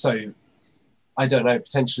 So I don't know,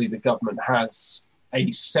 potentially the government has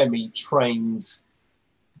a semi-trained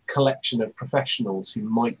collection of professionals who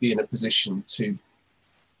might be in a position to,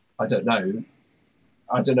 I don't know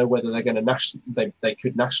whether they're going to they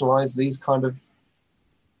could nationalize these kind of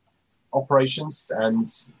operations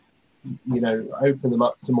and open them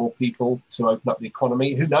up to more people to open up the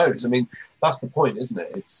economy. Who knows? I mean, that's the point, isn't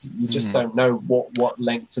it? It's you just don't know what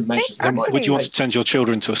lengths and measures they might. Would you want to send your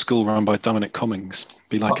children to a school run by Dominic Cummings?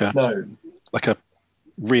 Be like a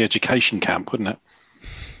re-education camp, wouldn't it?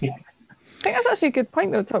 Yeah. I think that's actually a good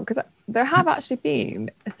point though, Tom, because there have actually been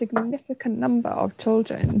a significant number of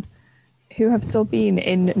children who have still been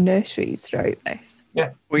in nurseries throughout this.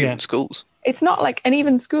 Yeah. Even schools. It's not like, and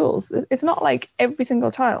even schools, it's not like every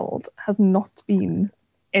single child has not been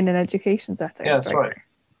in an education setting. Yeah, that's right.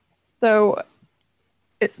 So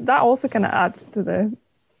that also kind of adds to the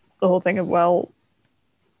whole thing of, well,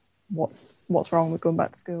 what's wrong with going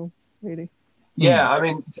back to school, really? Yeah, I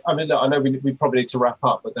mean, look, I know we probably need to wrap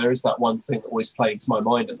up, but there is that one thing that always plagues my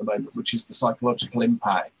mind at the moment, which is the psychological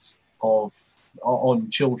impact on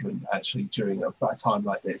children actually during a time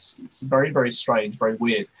like this. It's very, very strange, very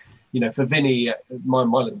weird. For Vinny, my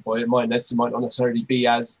little boy, might not necessarily be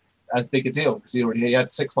as big a deal because he had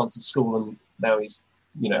 6 months of school and now he's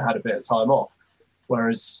had a bit of time off.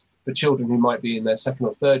 Whereas for children who might be in their second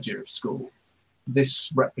or third year of school,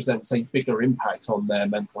 this represents a bigger impact on their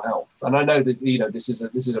mental health. And I know that this is a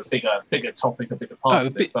bigger topic, a bigger part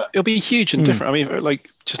of it. But it'll be huge and different. I mean, like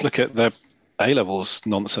just look at the A-levels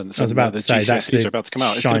nonsense. I was about the to say that's GCSEs the are about to come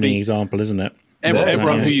out. It's gonna shining be example, isn't it?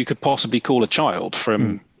 everyone Yeah. who you could possibly call a child,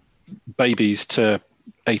 from babies to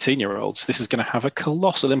 18-year-olds. This is going to have a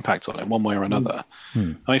colossal impact on him one way or another. I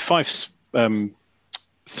mean, Fife's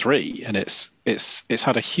 3, and it's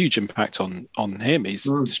had a huge impact on him. He's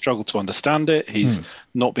struggled to understand it. He's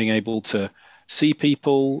not being able to see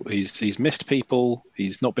people. He's missed people.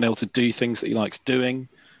 He's not been able to do things that he likes doing.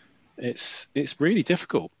 It's really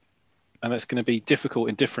difficult, and it's going to be difficult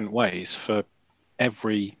in different ways for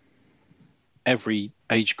every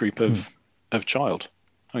age group of child.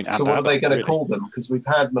 I mean, So what are they going to call them? Because we've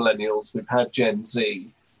had millennials, we've had Gen Z,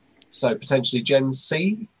 so potentially Gen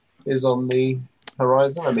C is on the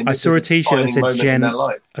horizon. I mean, I saw a T-shirt that said Gen.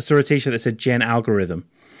 I saw a T-shirt that said Gen algorithm.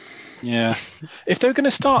 Yeah, if they're going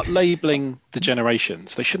to start labeling the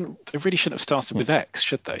generations, they really shouldn't have started with X,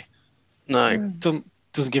 should they? No. It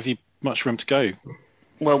doesn't give you much room to go.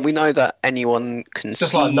 Well, we know that anyone can It's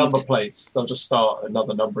just like number plates. They'll just start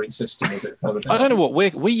another numbering system a bit further down. I don't know what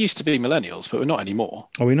we used to be millennials, but we're not anymore.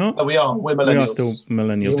 Are we not? Oh, we are. We're millennials. We are still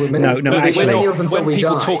millennials. Yeah, we're No, millennials. no, We're actually, millennials until When we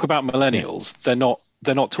people die. talk about millennials, they're not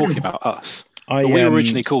talking about us. I, But we were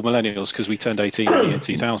originally called millennials because we turned 18 in the year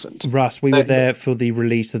 2000. Russ, we were there for the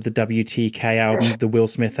release of the WTK album, the Will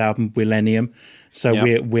Smith album, Willennium. So Yeah.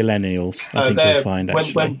 we're millennials, I think you'll find,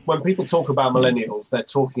 actually. When people talk about millennials, they're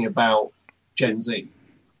talking about Gen Z.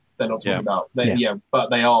 They're not talking about but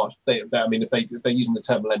they are. I mean, if they're using the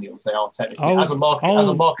term millennials, they are technically as a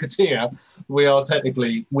marketeer, we are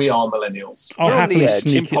millennials. I'll We're on the happily edge.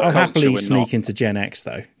 sneak. In pop I'll happily culture, we're sneak not. into Gen X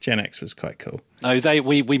though. Gen X was quite cool. No,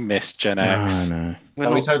 we missed Gen X. Oh no.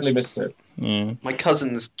 And we totally missed it. My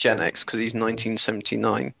cousin's Gen X because he's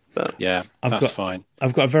 1979. But Yeah, that's fine.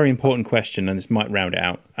 I've got a very important question, and this might round it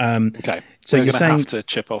out. Okay, So we're you're going to saying have to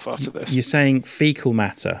chip off after this. you're saying fecal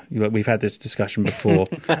matter. We've had this discussion before.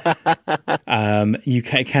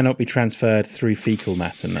 Cannot be transferred through fecal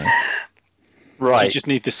matter now. right, You just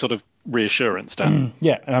need this sort of reassurance, Dan.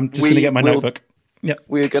 Yeah, I'm just We going to get my will- notebook. Yep.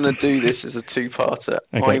 we're going to do this as a two-parter.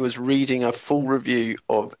 Okay. I was reading a full review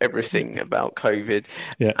of everything about COVID,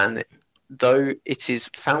 Yeah. and though it is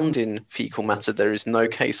found in fecal matter, there is no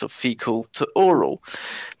case of fecal to oral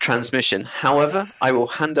transmission. However, I will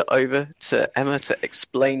hand it over to Emma to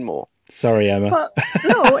explain more. Sorry, Emma. But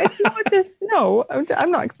no, it's not just no.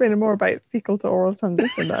 I'm not explaining more about fecal to oral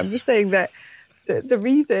transition. I'm just saying that the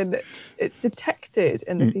reason it's detected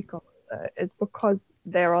in the fecal is because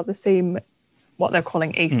there are the same, what they're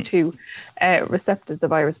calling ACE2 receptors the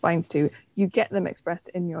virus binds to. You get them expressed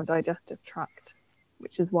in your digestive tract,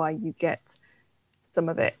 which is why you get some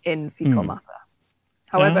of it in fecal matter.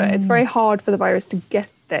 However, it's very hard for the virus to get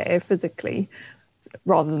there physically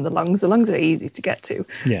rather than the lungs. The lungs are easy to get to.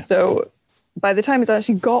 Yeah. So by the time it's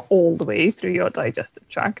actually got all the way through your digestive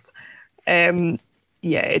tract,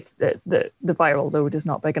 it's the viral load is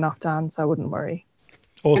not big enough, Dan, so I wouldn't worry.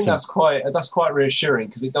 I think Awesome. that's quite reassuring,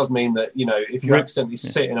 because it does mean that, if you accidentally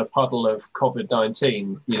sit in a puddle of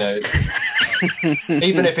COVID-19,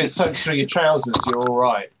 even if it soaks through your trousers, you're all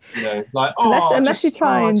right. Unless you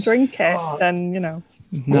try and drink it, then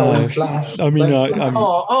No, Splash. I mean, Don't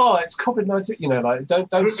splash. it's COVID-19.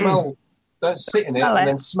 Don't smell, don't sit in it Smell and it.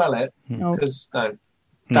 then smell it, No. because no.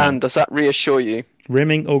 Dan, does that reassure you?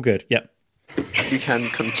 rimming, all good. Yep. You can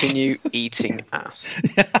continue eating ass.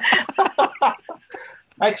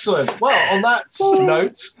 Excellent. Well, on that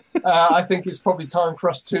note, I think it's probably time for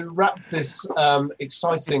us to wrap this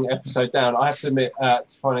exciting episode down. I have to admit,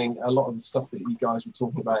 finding a lot of the stuff that you guys were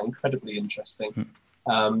talking about incredibly interesting.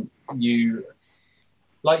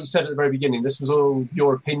 Like you said at the very beginning, this was all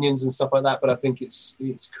your opinions and stuff like that, but I think it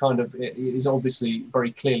is obviously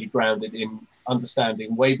very clearly grounded in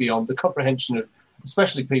understanding way beyond the comprehension of,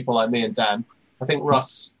 especially people like me and Dan. I think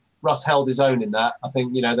Russ held his own in that. I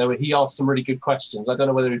think, he asked some really good questions. I don't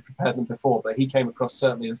know whether he'd prepared them before, but he came across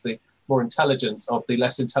certainly as the more intelligent of the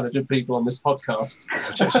less intelligent people on this podcast.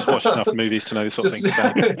 I've just watched enough movies to know this sort of thing to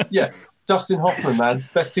say. Yeah, Dustin Hoffman, man,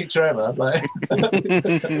 best teacher ever.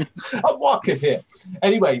 I'm walking here.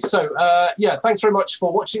 Anyway, so thanks very much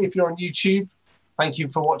for watching. If you're on YouTube, thank you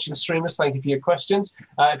for watching, streamers. Thank you for your questions.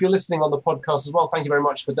 If you're listening on the podcast as well, thank you very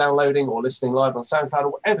much for downloading or listening live on SoundCloud or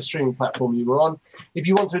whatever streaming platform you were on. If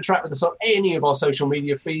you want to interact with us on any of our social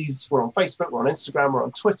media feeds, we're on Facebook, we're on Instagram, we're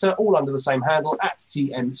on Twitter, all under the same handle,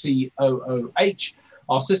 @TMTOOH.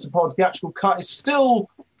 Our sister pod, Theatrical Cut, is still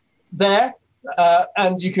there,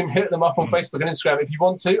 and you can hit them up on Facebook and Instagram if you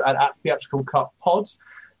want to, at Theatrical Cut Pod.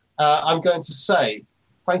 I'm going to say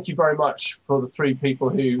thank you very much for the three people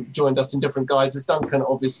who joined us in different guises. Duncan,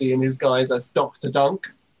 obviously, in his guise as Dr.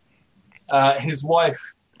 Dunk. His wife,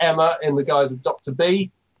 Emma, in the guise of Dr.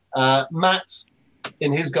 B. Matt,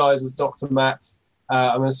 in his guise as Dr. Matt,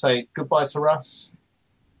 I'm going to say goodbye to Russ.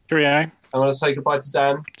 Cheerio. I'm going to say goodbye to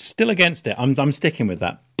Dan. Still against it. I'm sticking with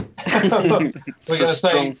that. We're going to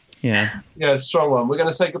say, Yeah. strong one. We're going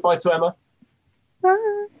to say goodbye to Emma.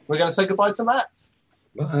 Bye. We're going to say goodbye to Matt.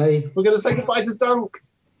 Bye. We're going to say goodbye to Dunk.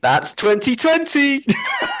 That's 2020.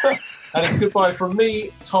 And it's goodbye from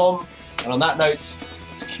me, Tom. And on that note,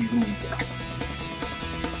 it's cue the music.